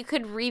she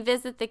could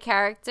revisit the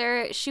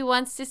character. She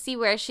wants to see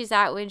where she's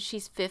at when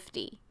she's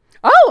 50.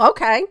 Oh,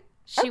 okay.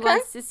 She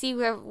wants to see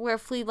where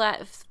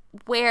Fleabag's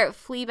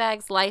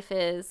life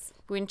is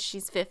when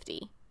she's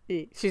 50.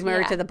 She's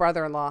married to the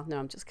brother-in-law. No,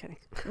 I'm just kidding.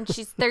 And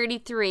she's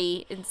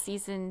 33 in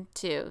season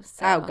 2.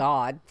 So. Oh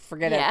God,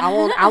 forget it. I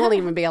won't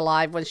even be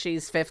alive when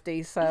she's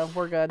 50. So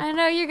we're good. I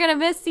know you're gonna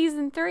miss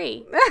season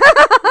 3.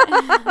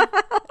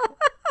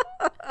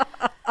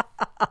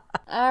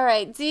 All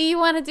right. Do you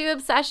want to do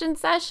obsession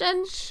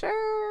session?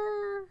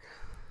 Sure.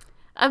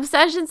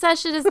 Obsession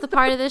session is the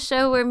part of the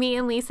show where me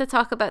and Lisa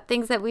talk about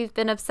things that we've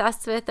been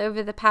obsessed with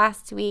over the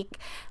past week.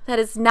 That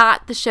is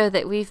not the show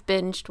that we've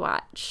binged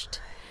watched.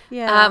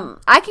 Yeah.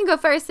 I can go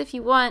first if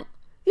you want.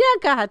 Yeah,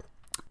 go ahead.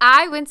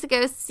 I went to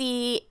go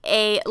see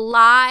a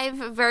live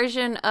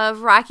version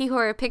of Rocky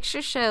Horror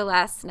Picture Show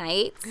last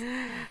night.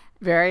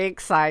 Very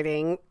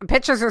exciting.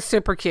 Pictures are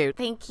super cute.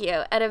 Thank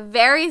you. At a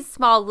very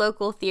small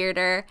local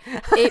theater.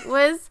 It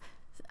was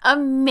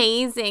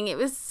amazing. It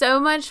was so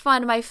much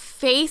fun. My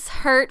face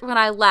hurt when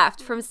I left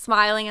from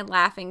smiling and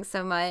laughing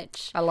so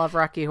much. I love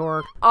Rocky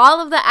Horror. All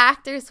of the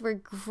actors were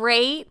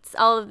great.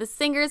 All of the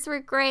singers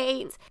were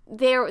great.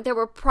 There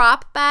were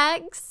prop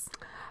bags.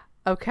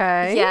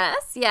 Okay.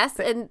 Yes.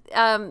 And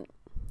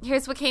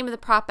here's what came in the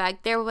prop bag.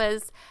 There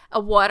was a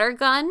water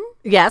gun.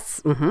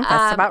 Yes. Mm-hmm.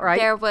 That's about right.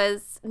 There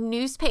was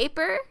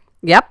newspaper.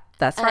 Yep.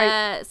 That's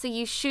right. So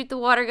you shoot the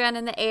water gun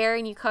in the air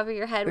and you cover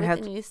your head with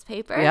the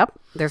newspaper. Yep.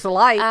 There's a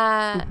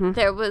light.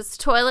 There was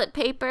toilet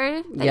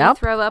paper that you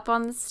throw up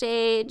on the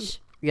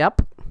stage.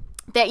 Yep.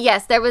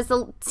 There was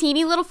a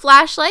teeny little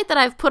flashlight that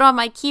I've put on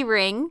my key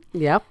ring.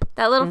 Yep.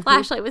 That little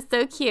flashlight was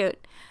so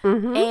cute.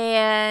 Mm-hmm.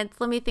 And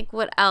let me think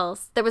what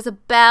else. There was a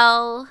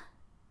bell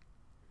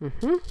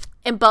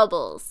and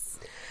bubbles.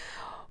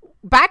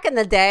 Back in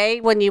the day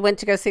when you went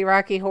to go see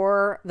Rocky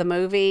Horror, the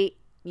movie,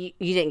 you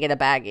didn't get a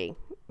baggie.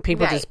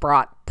 People just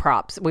brought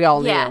props. We all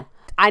knew. Yeah.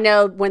 I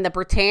know when the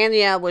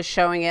Britannia was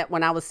showing it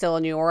when I was still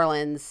in New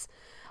Orleans,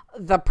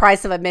 the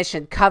price of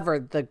admission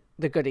covered the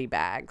goodie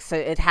bag. So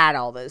it had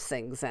all those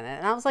things in it.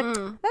 And I was like,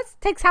 that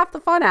takes half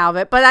the fun out of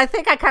it. But I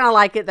think I kind of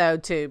like it, though,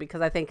 too,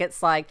 because I think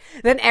it's like,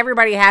 then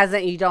everybody has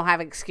it and you don't have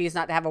an excuse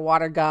not to have a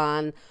water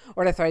gun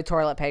or to throw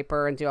toilet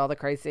paper and do all the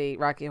crazy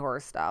Rocky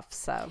Horror stuff.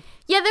 So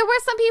yeah, there were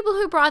some people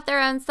who brought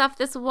their own stuff.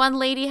 This one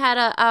lady had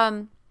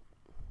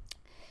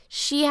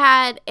she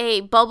had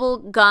a bubble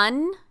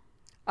gun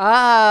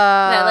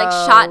that like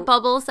shot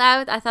bubbles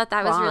out. I thought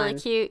that was really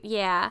cute.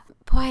 Yeah.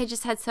 Boy, I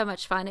just had so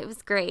much fun. It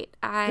was great.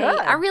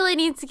 I really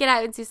need to get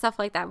out and do stuff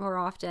like that more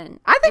often.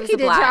 I think you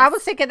did too. I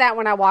was thinking that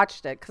when I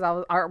watched it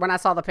when I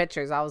saw the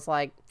pictures, I was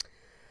like,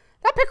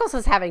 that Pickles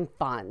is having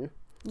fun.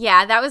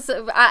 Yeah, that was,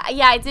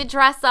 I did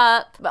dress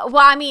up. Well,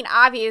 I mean,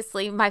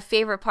 obviously, my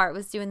favorite part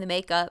was doing the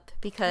makeup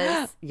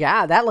because.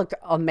 Yeah, that looked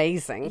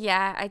amazing.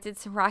 Yeah, I did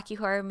some Rocky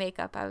Horror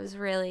makeup. I was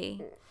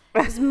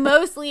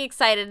mostly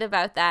excited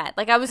about that.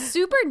 Like, I was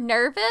super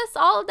nervous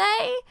all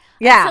day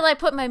until I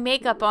put my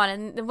makeup on.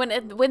 And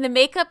when the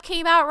makeup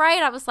came out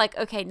right, I was like,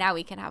 okay, now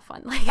we can have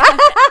fun. Like,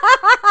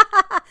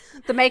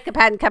 the makeup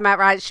hadn't come out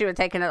right. She had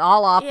taken it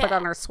all off, put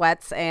on her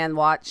sweats, and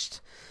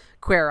watched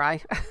Queer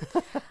Eye.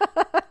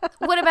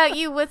 What about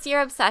you? What's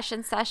your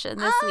obsession session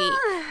this week?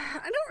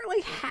 I don't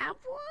really have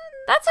one.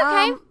 That's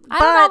okay. I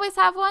don't always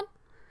have one.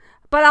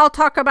 But I'll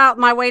talk about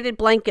my weighted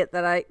blanket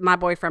that my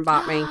boyfriend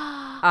bought me.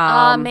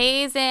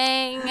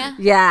 Amazing.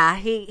 Yeah,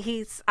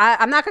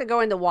 I'm not going to go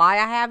into why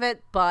I have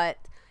it, but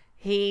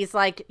he's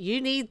like,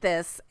 you need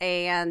this,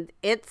 and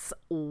it's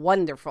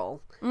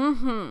wonderful.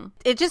 Mm-hmm.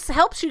 It just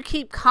helps you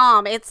keep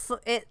calm.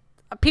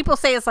 People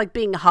say it's like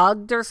being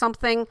hugged or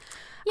something.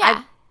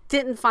 Yeah. I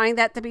didn't find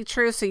that to be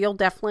true, so you'll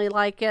definitely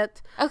like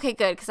it. Okay,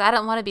 good, because I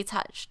don't want to be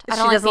touched. She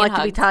doesn't like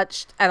to be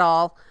touched at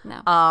all.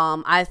 No.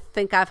 I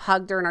think I've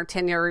hugged her in our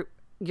 10-year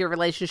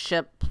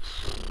relationship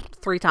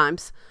 3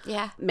 times.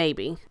 Yeah.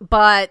 Maybe.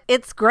 But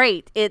it's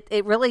great.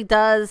 It really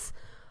does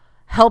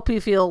help you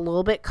feel a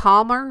little bit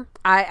calmer.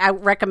 I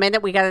recommend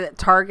it. We got it at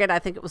Target. I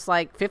think it was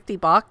like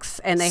 $50,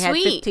 and they had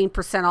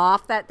 15%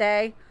 off that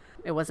day.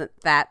 It wasn't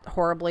that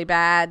horribly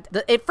bad.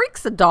 It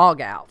freaks the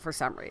dog out for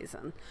some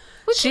reason.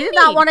 She did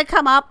not want to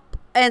come up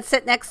and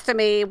sit next to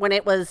me when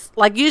it was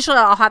like, usually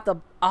I'll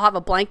have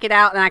a blanket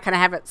out and I kind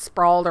of have it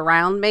sprawled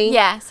around me.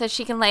 Yeah, so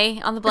she can lay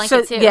on the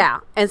blanket too. Yeah,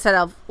 instead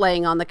of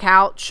laying on the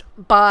couch.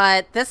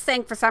 But this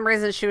thing, for some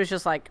reason, she was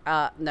just like,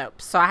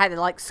 nope. So I had to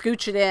like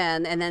scooch it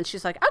in, and then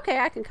she's like, okay,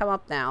 I can come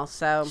up now.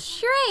 So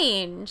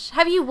strange.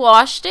 Have you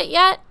washed it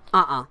yet?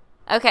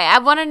 Okay, I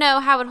want to know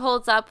how it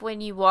holds up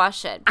when you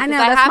wash it. I know,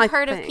 I that's have my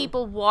heard thing. of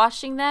people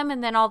washing them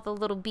and then all the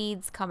little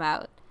beads come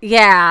out.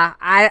 Yeah,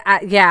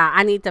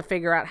 I need to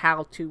figure out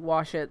how to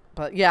wash it.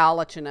 But yeah, I'll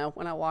let you know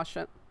when I wash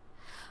it.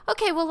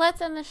 Okay, well,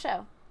 let's end the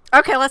show.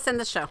 Okay, let's end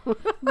the show.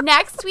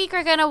 Next week,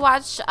 we're going to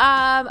watch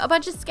a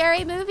bunch of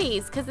scary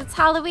movies because it's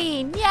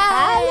Halloween. Yay!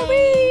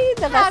 Halloween!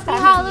 The best Happy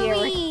time of year.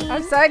 Halloween.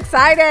 I'm so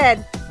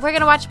excited. We're going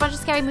to watch a bunch of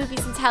scary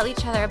movies and tell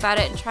each other about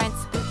it and try and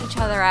spook each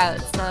other out.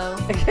 So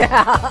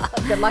Yeah.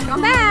 Good luck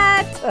on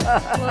that.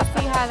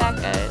 we'll see how that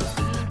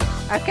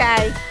goes.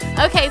 Okay.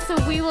 Okay, so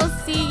we will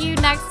see you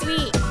next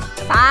week.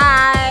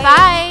 Bye.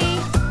 Bye.